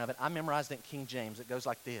version of it. I memorized it in King James. It goes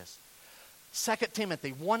like this. 2 Timothy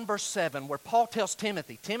 1 verse 7, where Paul tells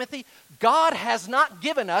Timothy, God has not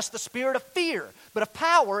given us the spirit of fear, but of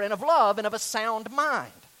power and of love and of a sound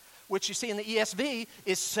mind, which you see in the ESV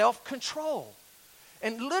is self-control.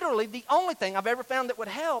 And literally the only thing I've ever found that would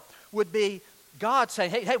help would be God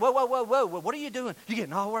saying, hey, whoa, what are you doing? You're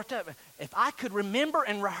getting all worked up. If I could remember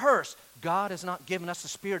and rehearse, God has not given us the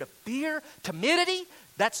spirit of fear, timidity.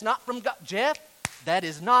 That's not from God. Jeff, that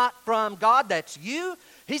is not from God. That's you.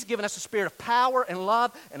 He's given us a spirit of power and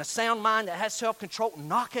love and a sound mind that has self-control.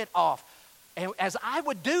 Knock it off. And as I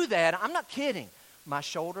would do that, I'm not kidding, my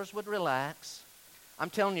shoulders would relax. I'm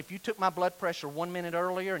telling you, if you took my blood pressure 1 minute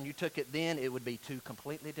earlier and you took it then, it would be 2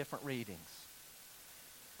 completely different readings.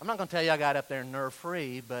 I'm not going to tell you I got up there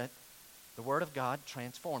nerve-free, but the Word of God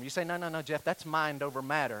transformed. You say, no, Jeff, that's mind over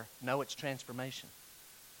matter. No, it's transformation.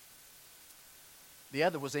 The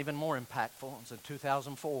other was even more impactful. It was in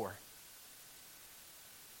 2004.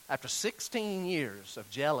 After 16 years of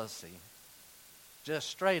jealousy, just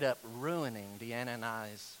straight up ruining Deanna and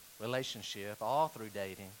I's relationship, all through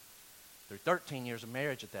dating, through 13 years of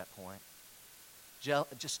marriage at that point,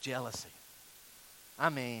 just jealousy. I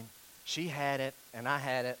mean, she had it and I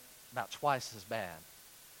had it about twice as bad.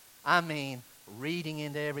 I mean, reading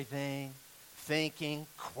into everything, thinking,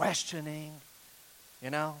 questioning,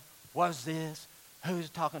 was this? Who's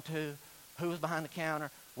talking to? Who's behind the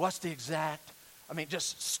counter? What's the exact? I mean,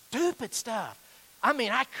 just stupid stuff. I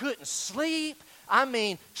mean, I couldn't sleep. I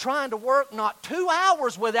mean, trying to work not 2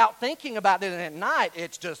 hours without thinking about it. And at night,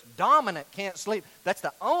 it's just dominant, can't sleep. That's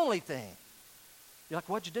the only thing. You're like,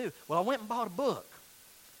 what'd you do? Well, I went and bought a book.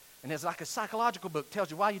 And it's like a psychological book.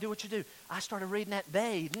 Tells you why you do what you do. I started reading that.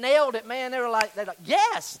 They nailed it, man. They're like,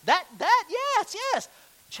 yes, yes.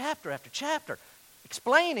 Chapter after chapter.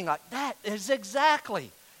 Explaining like, that is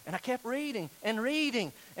exactly. And I kept reading, and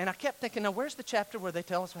I kept thinking, now where's the chapter where they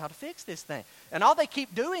tell us how to fix this thing? And all they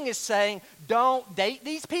keep doing is saying, don't date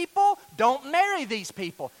these people, don't marry these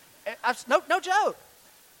people. No joke.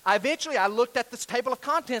 I looked at this table of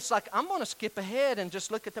contents like, I'm going to skip ahead and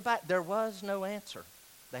just look at the back. There was no answer.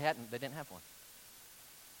 They didn't have one.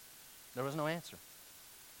 There was no answer.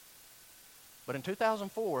 But in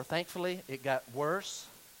 2004, thankfully, it got worse,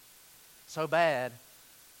 so bad,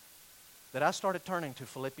 that I started turning to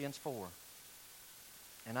Philippians 4.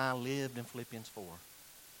 And I lived in Philippians 4.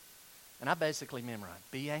 And I basically memorized,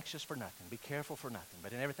 be anxious for nothing, be careful for nothing,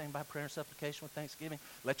 but in everything by prayer and supplication with thanksgiving,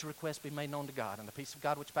 let your requests be made known to God. And the peace of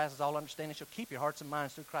God which passes all understanding shall keep your hearts and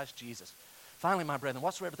minds through Christ Jesus. Finally, my brethren,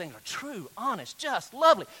 whatsoever things are true, honest, just,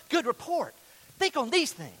 lovely, good report. think on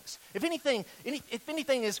these things. If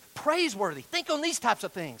anything is praiseworthy, think on these types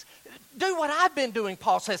of things. Do what I've been doing,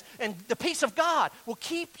 Paul says, and the peace of God will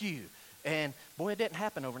keep you. And boy, it didn't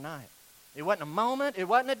happen overnight. It wasn't a moment. It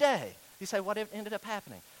wasn't a day. You say, what ended up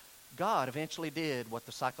happening? God eventually did what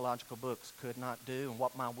the psychological books could not do and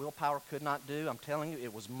what my willpower could not do. I'm telling you,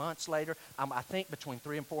 it was months later. I think between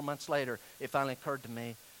 3 and 4 months later, it finally occurred to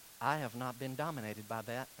me, I have not been dominated by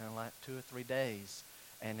that in like 2 or 3 days.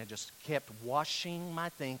 And it just kept washing my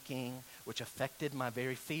thinking, which affected my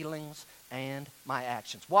very feelings and my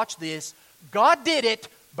actions. Watch this. God did it,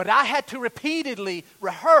 but I had to repeatedly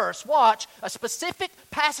watch a specific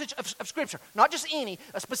passage of Scripture. Not just any,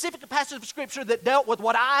 a specific passage of Scripture that dealt with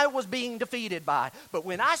what I was being defeated by. But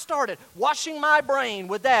when I started washing my brain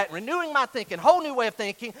with that, renewing my thinking, whole new way of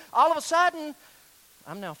thinking, all of a sudden,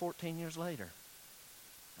 I'm now 14 years later.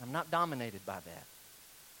 I'm not dominated by that.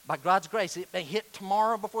 By God's grace, it may hit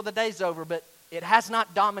tomorrow before the day's over, but it has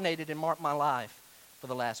not dominated and marked my life for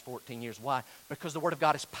the last 14 years. Why? Because the Word of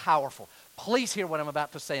God is powerful. Please hear what I'm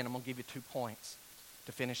about to say, and I'm going to give you 2 points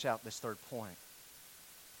to finish out this third point.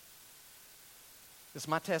 This is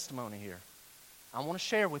my testimony here. I want to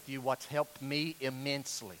share with you what's helped me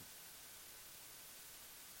immensely.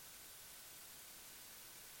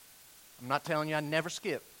 I'm not telling you I never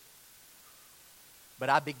skip, but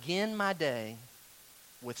I begin my day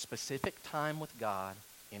with specific time with God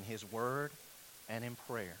in His Word and in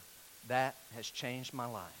prayer. That has changed my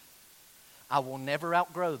life. I will never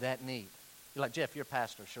outgrow that need. You're like, Jeff, you're a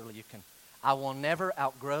pastor. Surely you can. I will never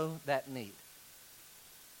outgrow that need.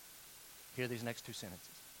 Hear these next 2 sentences.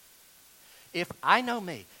 If I know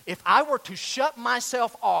me, if I were to shut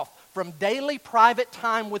myself off from daily private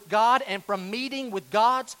time with God and from meeting with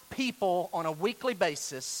God's people on a weekly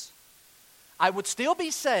basis, I would still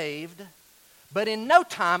be saved, but in no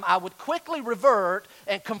time I would quickly revert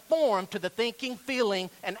and conform to the thinking, feeling,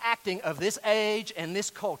 and acting of this age and this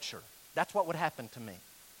culture. That's what would happen to me.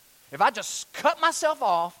 If I just cut myself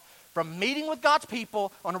off from meeting with God's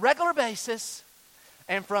people on a regular basis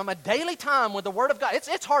and from a daily time with the Word of God,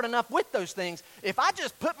 it's hard enough with those things. If I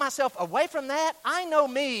just put myself away from that, I know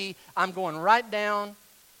me, I'm going right down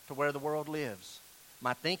to where the world lives.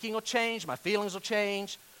 My thinking will change, my feelings will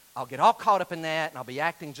change. I'll get all caught up in that, and I'll be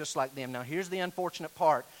acting just like them. Now, here's the unfortunate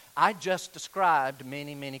part. I just described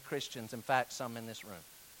many, many Christians, in fact, some in this room.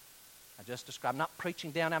 I just described. I'm not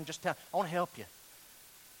preaching down. I'm just telling. I want to help you.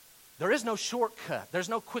 There is no shortcut. There's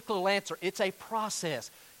no quick little answer. It's a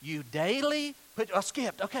process. You daily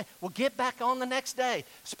skipped. Okay, well, get back on the next day.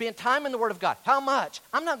 Spend time in the Word of God. How much?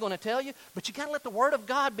 I'm not going to tell you, but you got to let the Word of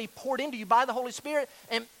God be poured into you by the Holy Spirit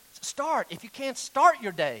and start. If you can't start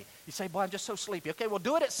your day, you say, boy, I'm just so sleepy. Okay, well,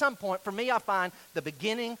 do it at some point. For me, I find the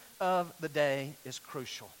beginning of the day is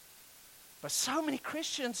crucial. But so many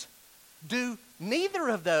Christians do neither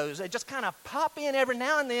of those. They just kind of pop in every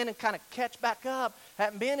now and then and kind of catch back up.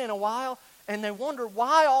 Haven't been in a while. And they wonder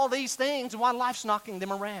why all these things and why life's knocking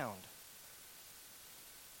them around.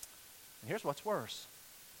 And here's what's worse.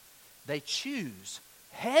 They choose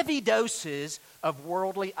heavy doses of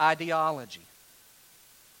worldly ideology.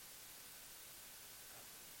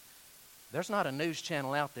 There's not a news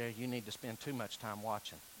channel out there you need to spend too much time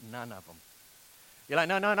watching. None of them. You're like,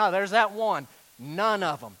 no, there's that one. None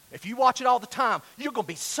of them. If you watch it all the time, you're going to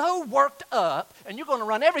be so worked up and you're going to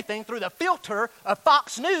run everything through the filter of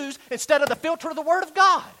Fox News instead of the filter of the Word of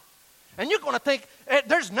God. And you're going to think,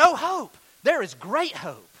 there's no hope. There is great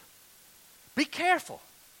hope. Be careful.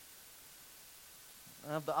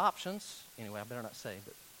 Of the options, anyway, I better not say,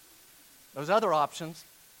 but those other options,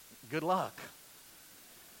 good luck.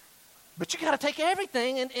 But you got to take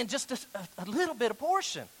everything in just a little bit of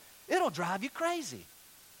portion. It'll drive you crazy.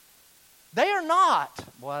 They are not.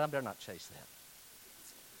 Boy, I better not chase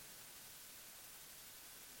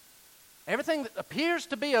that. Everything that appears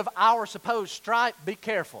to be of our supposed stripe, be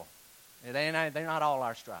careful. They're not all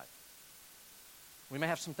our stripe. We may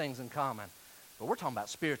have some things in common, but we're talking about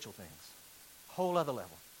spiritual things. Whole other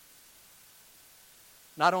level.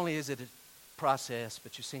 Not only is it a process,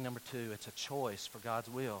 but you see, number 2, it's a choice for God's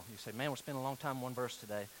will. You say, man, we're spending a long time on one verse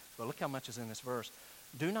today, but look how much is in this verse.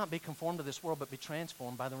 Do not be conformed to this world, but be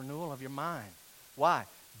transformed by the renewal of your mind. Why?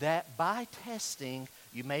 That by testing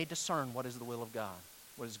you may discern what is the will of God,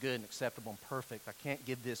 what is good and acceptable and perfect. I can't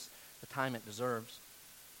give this the time it deserves.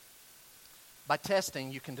 By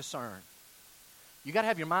testing, you can discern. You got to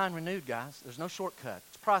have your mind renewed, guys. There's no shortcut.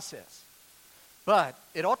 It's a process. But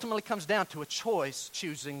it ultimately comes down to a choice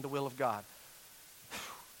choosing the will of God.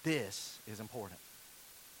 This is important.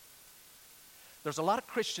 There's a lot of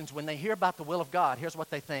Christians, when they hear about the will of God, here's what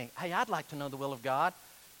they think. Hey, I'd like to know the will of God.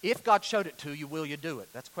 If God showed it to you, will you do it?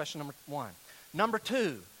 That's question number 1. Number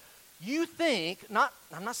two, you think,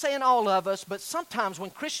 I'm not saying all of us, but sometimes when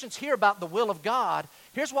Christians hear about the will of God,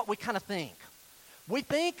 here's what we kind of think. We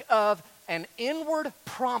think of an inward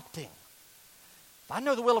prompting. If I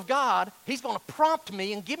know the will of God, He's going to prompt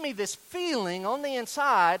me and give me this feeling on the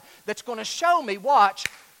inside that's going to show me, watch,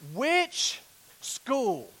 which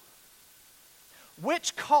school,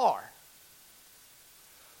 which car,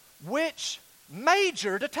 which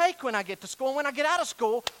major to take when I get to school. And when I get out of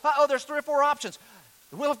school, there's 3 or 4 options.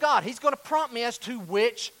 The will of God, He's going to prompt me as to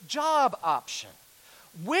which job option.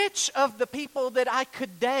 Which of the people that I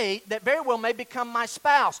could date that very well may become my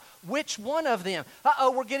spouse, which one of them?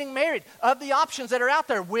 We're getting married. Of the options that are out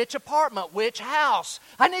there, which apartment, which house?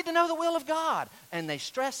 I need to know the will of God. And they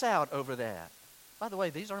stress out over that. By the way,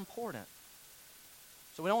 these are important.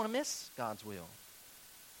 So we don't want to miss God's will.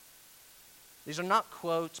 These are not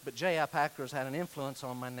quotes, but J.I. Packer has had an influence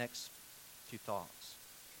on my next few thoughts.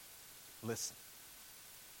 Listen.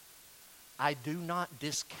 I do not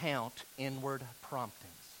discount inward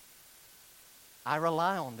promptings. I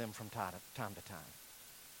rely on them from time to time.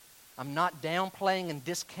 I'm not downplaying and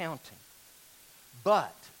discounting.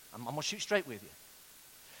 But, I'm going to shoot straight with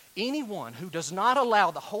you. Anyone who does not allow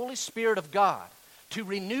the Holy Spirit of God to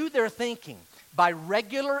renew their thinking by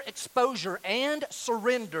regular exposure and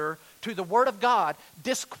surrender to the Word of God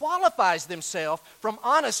disqualifies themselves from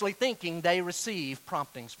honestly thinking they receive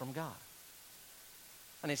promptings from God.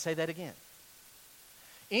 I need to say that again.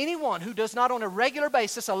 Anyone who does not on a regular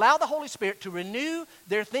basis allow the Holy Spirit to renew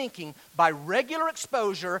their thinking by regular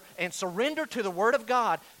exposure and surrender to the Word of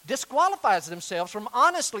God disqualifies themselves from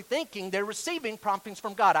honestly thinking they're receiving promptings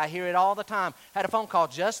from God. I hear it all the time. Had a phone call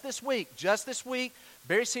just this week,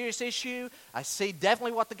 very serious issue. I see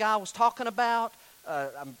definitely what the guy was talking about.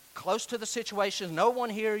 I'm close to the situation. No one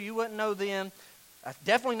here, you wouldn't know them. I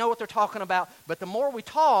definitely know what they're talking about. But the more we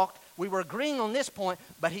talked, we were agreeing on this point,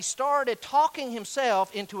 but he started talking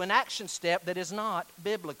himself into an action step that is not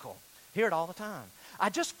biblical. Hear it all the time. I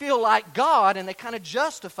just feel like God, and they kind of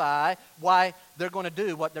justify why they're going to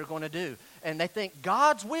do what they're going to do. And they think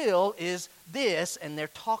God's will is this, and they're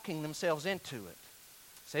talking themselves into it.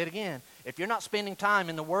 Say it again. If you're not spending time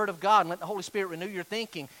in the Word of God and let the Holy Spirit renew your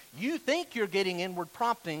thinking, you think you're getting inward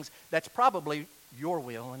promptings. That's probably your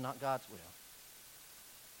will and not God's will.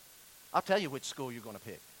 I'll tell you which school you're going to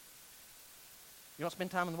pick. You don't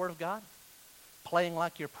spend time in the Word of God? Playing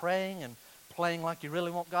like you're praying and playing like you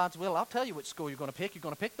really want God's will? I'll tell you which school you're going to pick. You're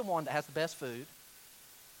going to pick the one that has the best food,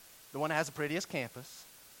 the one that has the prettiest campus,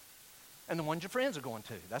 and the one your friends are going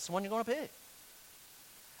to. That's the one you're going to pick.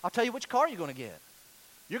 I'll tell you which car you're going to get.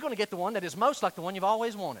 You're going to get the one that is most like the one you've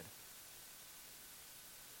always wanted.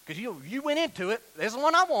 Because you went into it, there's the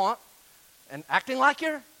one I want, and acting like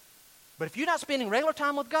you're. But if you're not spending regular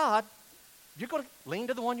time with God, you're going to lean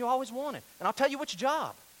to the one you always wanted. And I'll tell you which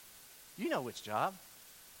job. You know which job.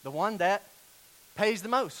 The one that pays the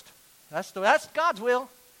most. That's God's will.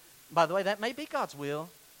 By the way, that may be God's will,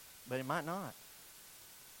 but it might not.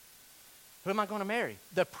 Who am I going to marry?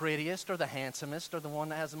 The prettiest or the handsomest or the one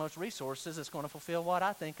that has the most resources that's going to fulfill what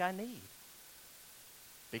I think I need.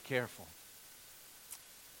 Be careful.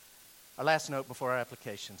 Our last note before our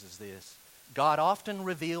applications is this. God often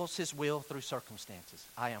reveals His will through circumstances.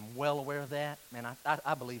 I am well aware of that, and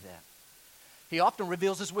I believe that. He often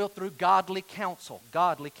reveals His will through godly counsel.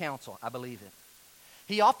 Godly counsel, I believe it.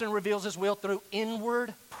 He often reveals His will through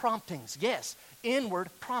inward promptings. Yes, inward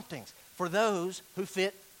promptings for those who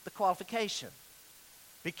fit the qualification.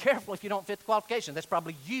 Be careful if you don't fit the qualification. That's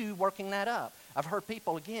probably you working that up. I've heard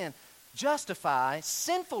people, again, justify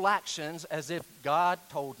sinful actions as if God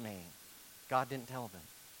told me. God didn't tell them.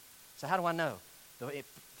 So how do I know? The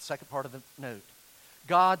second part of the note.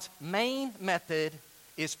 God's main method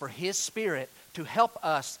is for His Spirit to help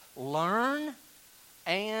us learn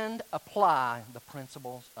and apply the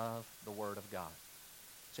principles of the Word of God.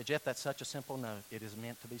 Say, Jeff, that's such a simple note. It is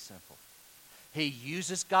meant to be simple. He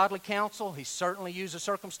uses godly counsel. He certainly uses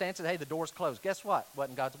circumstances. Hey, the door's closed. Guess what?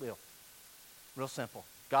 Wasn't God's will. Real simple.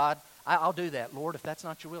 God, I'll do that. Lord, if that's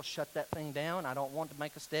not your will, shut that thing down. I don't want to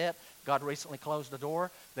make a step. God recently closed a door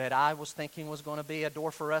that I was thinking was going to be a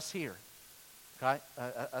door for us here. Okay?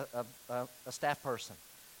 A staff person.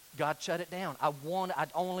 God shut it down. I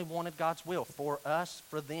only wanted God's will for us,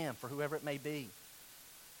 for them, for whoever it may be.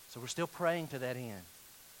 So we're still praying to that end.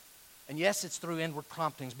 And yes, it's through inward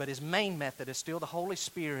promptings, but His main method is still the Holy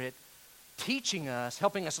Spirit teaching us,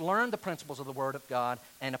 helping us learn the principles of the Word of God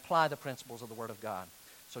and apply the principles of the Word of God.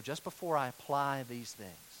 So just before I apply these things,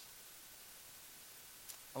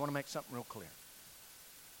 I want to make something real clear.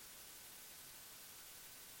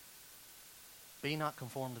 Be not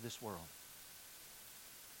conformed to this world.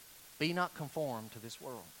 Be not conformed to this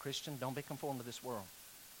world. Christian, don't be conformed to this world.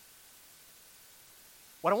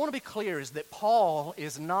 What I want to be clear is that Paul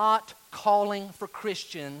is not calling for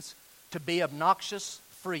Christians to be obnoxious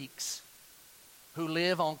freaks who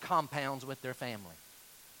live on compounds with their family.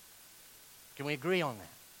 Can we agree on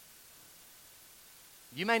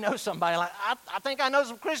that? You may know somebody like, I think I know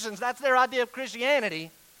some Christians, that's their idea of Christianity.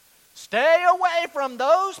 Stay away from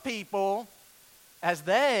those people as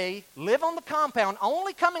they live on the compound,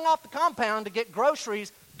 only coming off the compound to get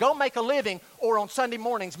groceries, go make a living, or on Sunday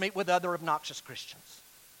mornings meet with other obnoxious Christians.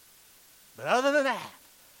 But other than that,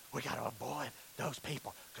 we got to avoid those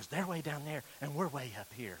people because they're way down there and we're way up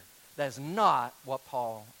here. That's not what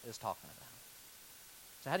Paul is talking about.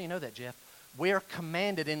 So how do you know that, Jeff? We're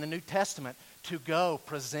commanded in the New Testament to go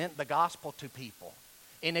present the gospel to people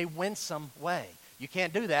in a winsome way. You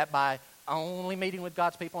can't do that by only meeting with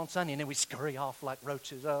God's people on Sunday and then we scurry off like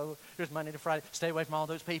roaches. Oh, here's Monday to Friday. Stay away from all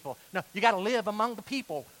those people. No, you got to live among the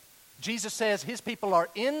people. Jesus says his people are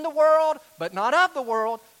in the world, but not of the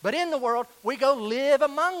world, but in the world. We go live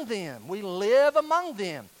among them. We live among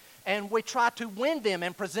them. And we try to win them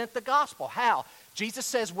and present the gospel. How? Jesus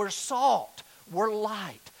says we're salt, we're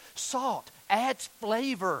light. Salt adds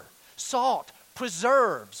flavor. Salt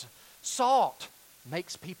preserves. Salt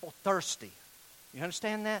makes people thirsty. You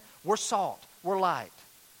understand that? We're salt, we're light.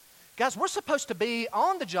 Guys, we're supposed to be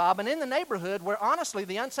on the job and in the neighborhood where honestly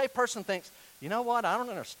the unsaved person thinks, you know what, I don't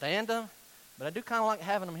understand them, but I do kind of like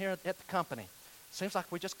having them here at the company. Seems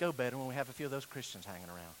like we just go better when we have a few of those Christians hanging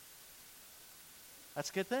around. That's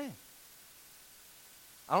a good thing.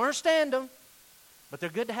 I don't understand them, but they're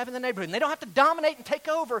good to have in the neighborhood. And they don't have to dominate and take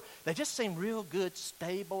over. They just seem real good,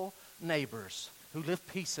 stable neighbors who live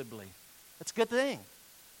peaceably. That's a good thing.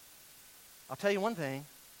 I'll tell you one thing.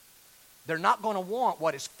 They're not going to want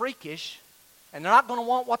what is freakish, and they're not going to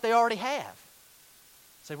want what they already have.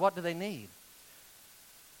 Say, what do they need?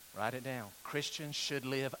 Write it down. Christians should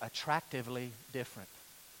live attractively different.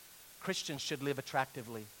 Christians should live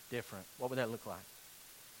attractively different. What would that look like?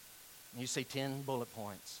 You see 10 bullet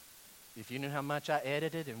points. If you knew how much I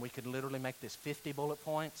edited, and we could literally make this 50 bullet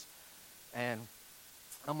points, and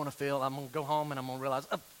I'm going to go home and I'm going to realize,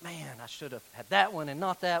 oh, man, I should have had that one and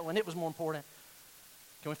not that one. It was more important.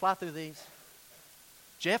 Can we fly through these?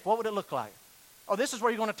 Jeff, what would it look like? Oh, this is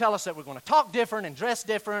where you're going to tell us that we're going to talk different and dress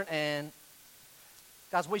different. And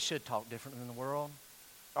guys, we should talk different than the world.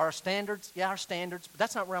 Our standards, yeah, our standards, but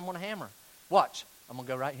that's not where I'm going to hammer. Watch, I'm going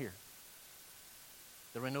to go right here.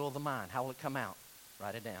 The renewal of the mind. How will it come out?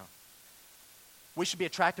 Write it down. We should be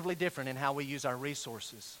attractively different in how we use our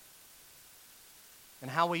resources.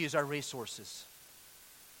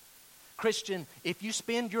 Christian, if you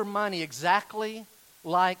spend your money exactly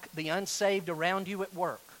like the unsaved around you at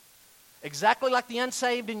work, exactly like the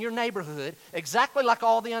unsaved in your neighborhood, exactly like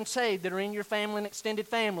all the unsaved that are in your family and extended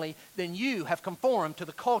family, then you have conformed to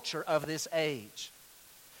the culture of this age.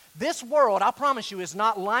 This world, I promise you, is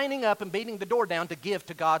not lining up and beating the door down to give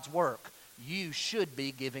to God's work. You should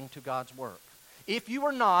be giving to God's work. If you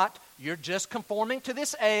are not, you're just conforming to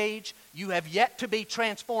this age. You have yet to be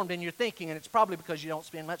transformed in your thinking, and it's probably because you don't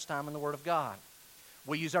spend much time in the Word of God.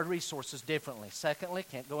 We use our resources differently. Secondly,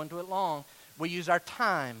 can't go into it long, we use our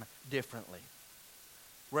time differently.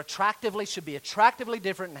 Should be attractively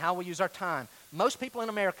different in how we use our time. Most people in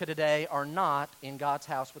America today are not in God's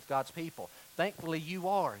house with God's people. Thankfully, you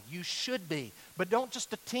are. You should be. But don't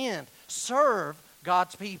just attend. Serve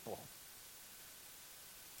God's people.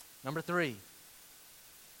 Number 3.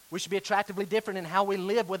 We should be attractively different in how we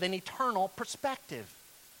live with an eternal perspective.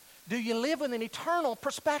 Do you live with an eternal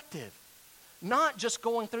perspective? Not just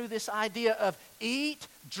going through this idea of eat,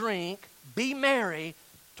 drink, be merry.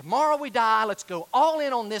 Tomorrow we die. Let's go all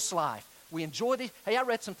in on this life. We enjoy these. Hey, I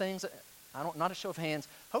read some things. Not a show of hands.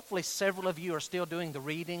 Hopefully several of you are still doing the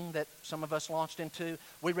reading that some of us launched into.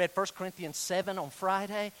 We read 1 Corinthians 7 on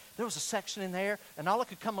Friday. There was a section in there, and all I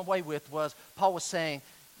could come away with was Paul was saying,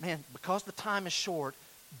 man, because the time is short,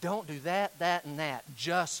 don't do that, and that,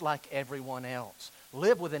 just like everyone else.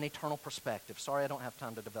 Live with an eternal perspective. Sorry, I don't have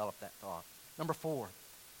time to develop that thought. Number 4,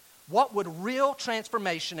 what would real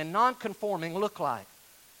transformation and non-conforming look like?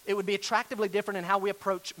 It would be attractively different in how we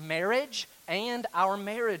approach marriage and our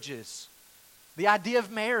marriages. The idea of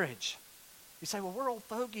marriage. You say, well, we're old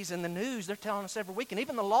fogies in the news. They're telling us every week. And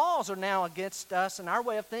even the laws are now against us and our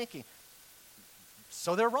way of thinking.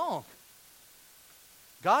 So they're wrong.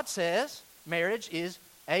 God says marriage is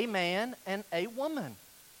a man and a woman.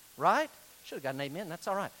 Right? Should have got an amen. That's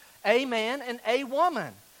all right. A man and a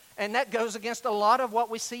woman. And that goes against a lot of what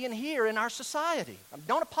we see and hear in our society.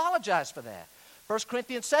 Don't apologize for that. 1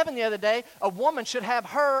 Corinthians 7 the other day, a woman should have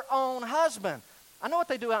her own husband. I know what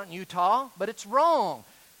they do out in Utah, but it's wrong.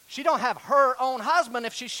 She don't have her own husband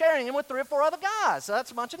if she's sharing him with 3 or 4 other guys. So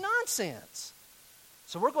that's a bunch of nonsense.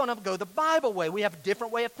 So we're going to go the Bible way. We have a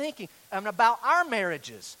different way of thinking about our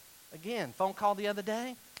marriages. Again, phone call the other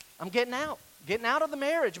day. I'm getting out of the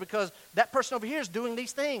marriage because that person over here is doing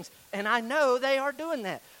these things. And I know they are doing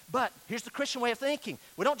that. But here's the Christian way of thinking.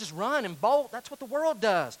 We don't just run and bolt. That's what the world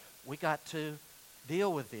does. We got to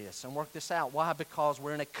deal with this and work this out. Why? Because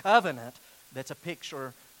we're in a covenant that's a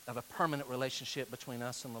picture of a permanent relationship between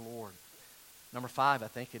us and the Lord. Number 5, I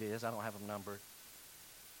think it is. I don't have them numbered.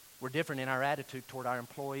 We're different in our attitude toward our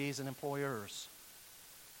employees and employers.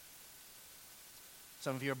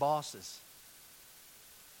 Some of you are bosses.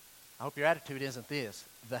 I hope your attitude isn't this: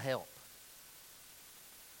 the help.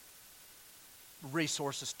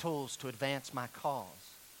 Resources, tools to advance my cause.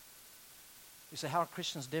 You say, how are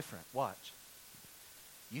Christians different? Watch.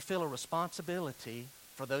 You feel a responsibility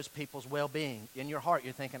for those people's well-being. In your heart,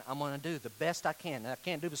 you're thinking, I'm going to do the best I can. Now, I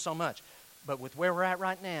can't do this so much, but with where we're at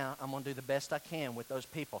right now, I'm going to do the best I can with those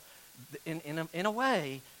people. In a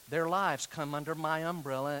way, their lives come under my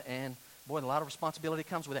umbrella, and boy, a lot of responsibility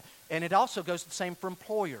comes with it. And it also goes the same for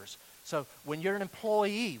employers. So when you're an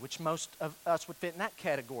employee, which most of us would fit in that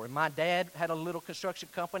category. My dad had a little construction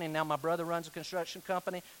company, and now my brother runs a construction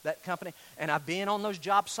company, and I've been on those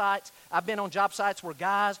job sites. I've been on job sites where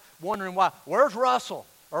guys wondering why, where's Russell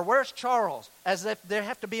or where's Charles? As if they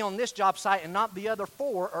have to be on this job site and not the other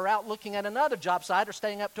 4 are out looking at another job site or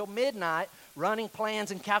staying up till midnight running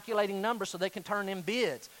plans and calculating numbers so they can turn in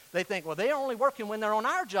bids. They think, well, they're only working when they're on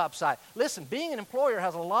our job site. Listen, being an employer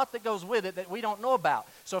has a lot that goes with it that we don't know about.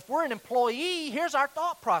 So if we're an employee, here's our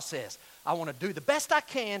thought process. I want to do the best I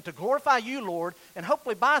can to glorify you, Lord, and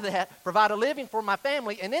hopefully by that provide a living for my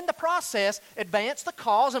family, and in the process advance the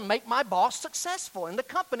cause and make my boss successful and the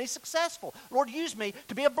company successful. Lord, use me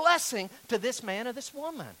to be a blessing to this man or this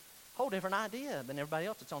woman. Whole different idea than everybody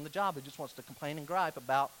else that's on the job who just wants to complain and gripe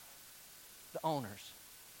about the owners.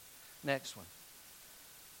 Next one.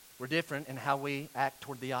 We're different in how we act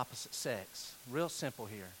toward the opposite sex. Real simple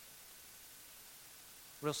here.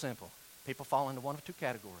 Real simple. People fall into one of 2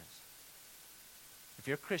 categories. If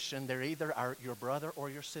you're a Christian, they're either your brother or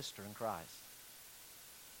your sister in Christ.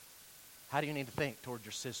 How do you need to think toward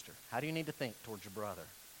your sister? How do you need to think toward your brother?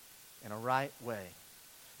 In a right way.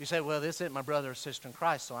 You say, well, this isn't my brother or sister in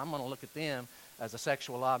Christ, so I'm going to look at them as a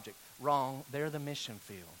sexual object. Wrong. They're the mission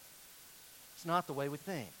field. It's not the way we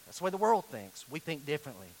think. That's the way the world thinks. We think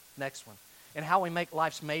differently. Next one. And how we make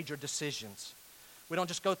life's major decisions. We don't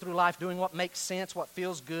just go through life doing what makes sense, what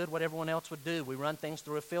feels good, what everyone else would do. We run things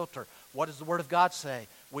through a filter. What does the Word of God say?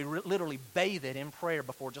 We literally bathe it in prayer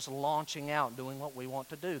before just launching out and doing what we want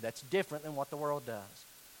to do. That's different than what the world does.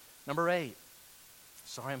 Number 8.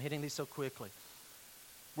 Sorry, I'm hitting these so quickly.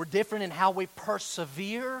 We're different in how we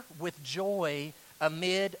persevere with joy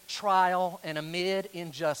amid trial and amid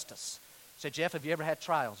injustice. Say, Jeff, have you ever had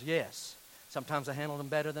trials? Yes. Sometimes I handle them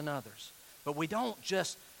better than others. But we don't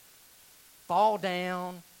just fall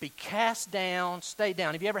down, be cast down, stay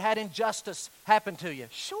down. Have you ever had injustice happen to you?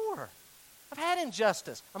 Sure. I've had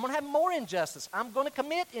injustice. I'm going to have more injustice. I'm going to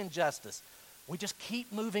commit injustice. We just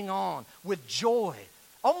keep moving on with joy.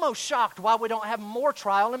 Almost shocked why we don't have more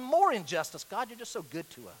trial and more injustice. God, you're just so good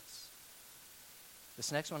to us.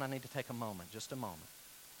 This next one, I need to take a moment, just a moment.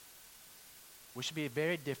 We should be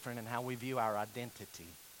very different in how we view our identity.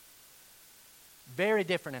 Very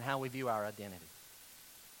different in how we view our identity.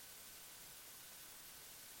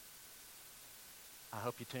 I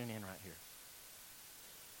hope you tune in right here.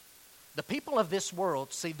 The people of this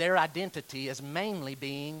world see their identity as mainly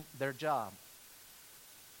being their job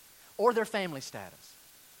or their family status.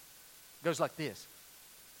 It goes like this.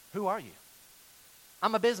 Who are you?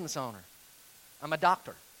 I'm a business owner. I'm a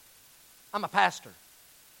doctor. I'm a pastor.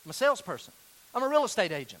 I'm a salesperson. I'm a real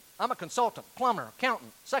estate agent. I'm a consultant, plumber,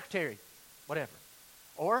 accountant, secretary, whatever.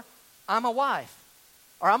 Or I'm a wife.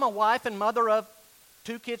 Or I'm a wife and mother of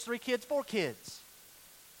 2 kids, 3 kids, 4 kids.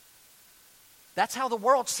 That's how the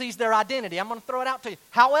world sees their identity. I'm going to throw it out to you.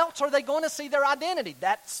 How else are they going to see their identity?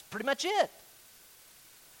 That's pretty much it.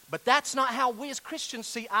 But that's not how we as Christians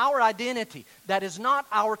see our identity. That is not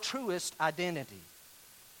our truest identity.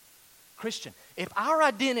 Christian, if our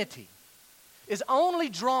identity is only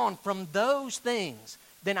drawn from those things,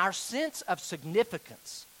 then our sense of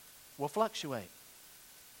significance will fluctuate.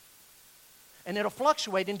 And it'll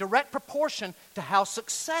fluctuate in direct proportion to how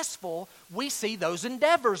successful we see those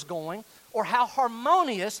endeavors going or how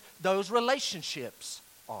harmonious those relationships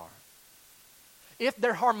are. If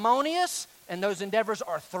they're harmonious and those endeavors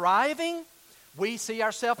are thriving, we see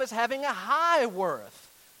ourselves as having a high worth.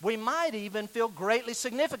 We might even feel greatly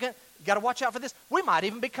significant. You got to watch out for this. We might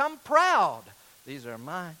even become proud. These are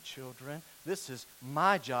my children. This is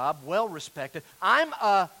my job, well respected. I'm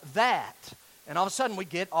a that. And all of a sudden we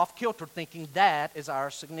get off kilter thinking that is our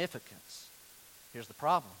significance. Here's the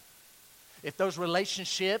problem. If those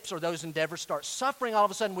relationships or those endeavors start suffering, all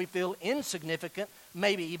of a sudden we feel insignificant,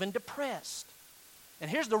 maybe even depressed. And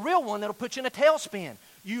here's the real one that'll put you in a tailspin.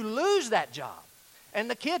 You lose that job, and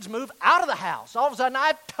the kids move out of the house. All of a sudden I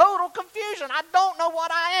have total confusion. I don't know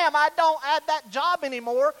what I am. I don't have that job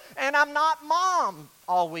anymore, and I'm not mom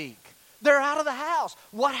all week. They're out of the house.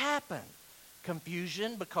 What happened?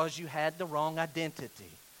 Confusion because you had the wrong identity.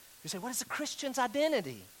 You say, what is a Christian's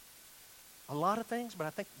identity? A lot of things, but I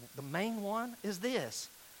think the main one is this.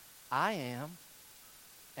 I am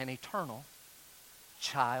an eternal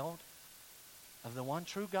child of the one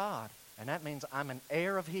true God. And that means I'm an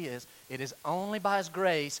heir of His. It is only by His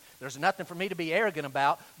grace. There's nothing for me to be arrogant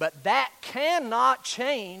about, but that cannot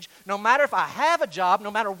change no matter if I have a job,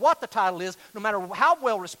 no matter what the title is, no matter how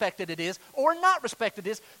well respected it is or not respected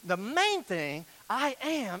it is. The main thing I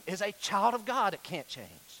am is a child of God. It can't change.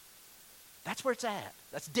 That's where it's at.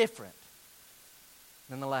 That's different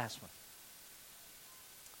than the last one.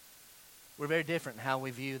 We're very different in how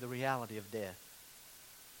we view the reality of death.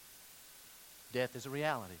 Death is a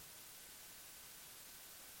reality.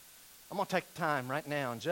 I'm going to take time right now and just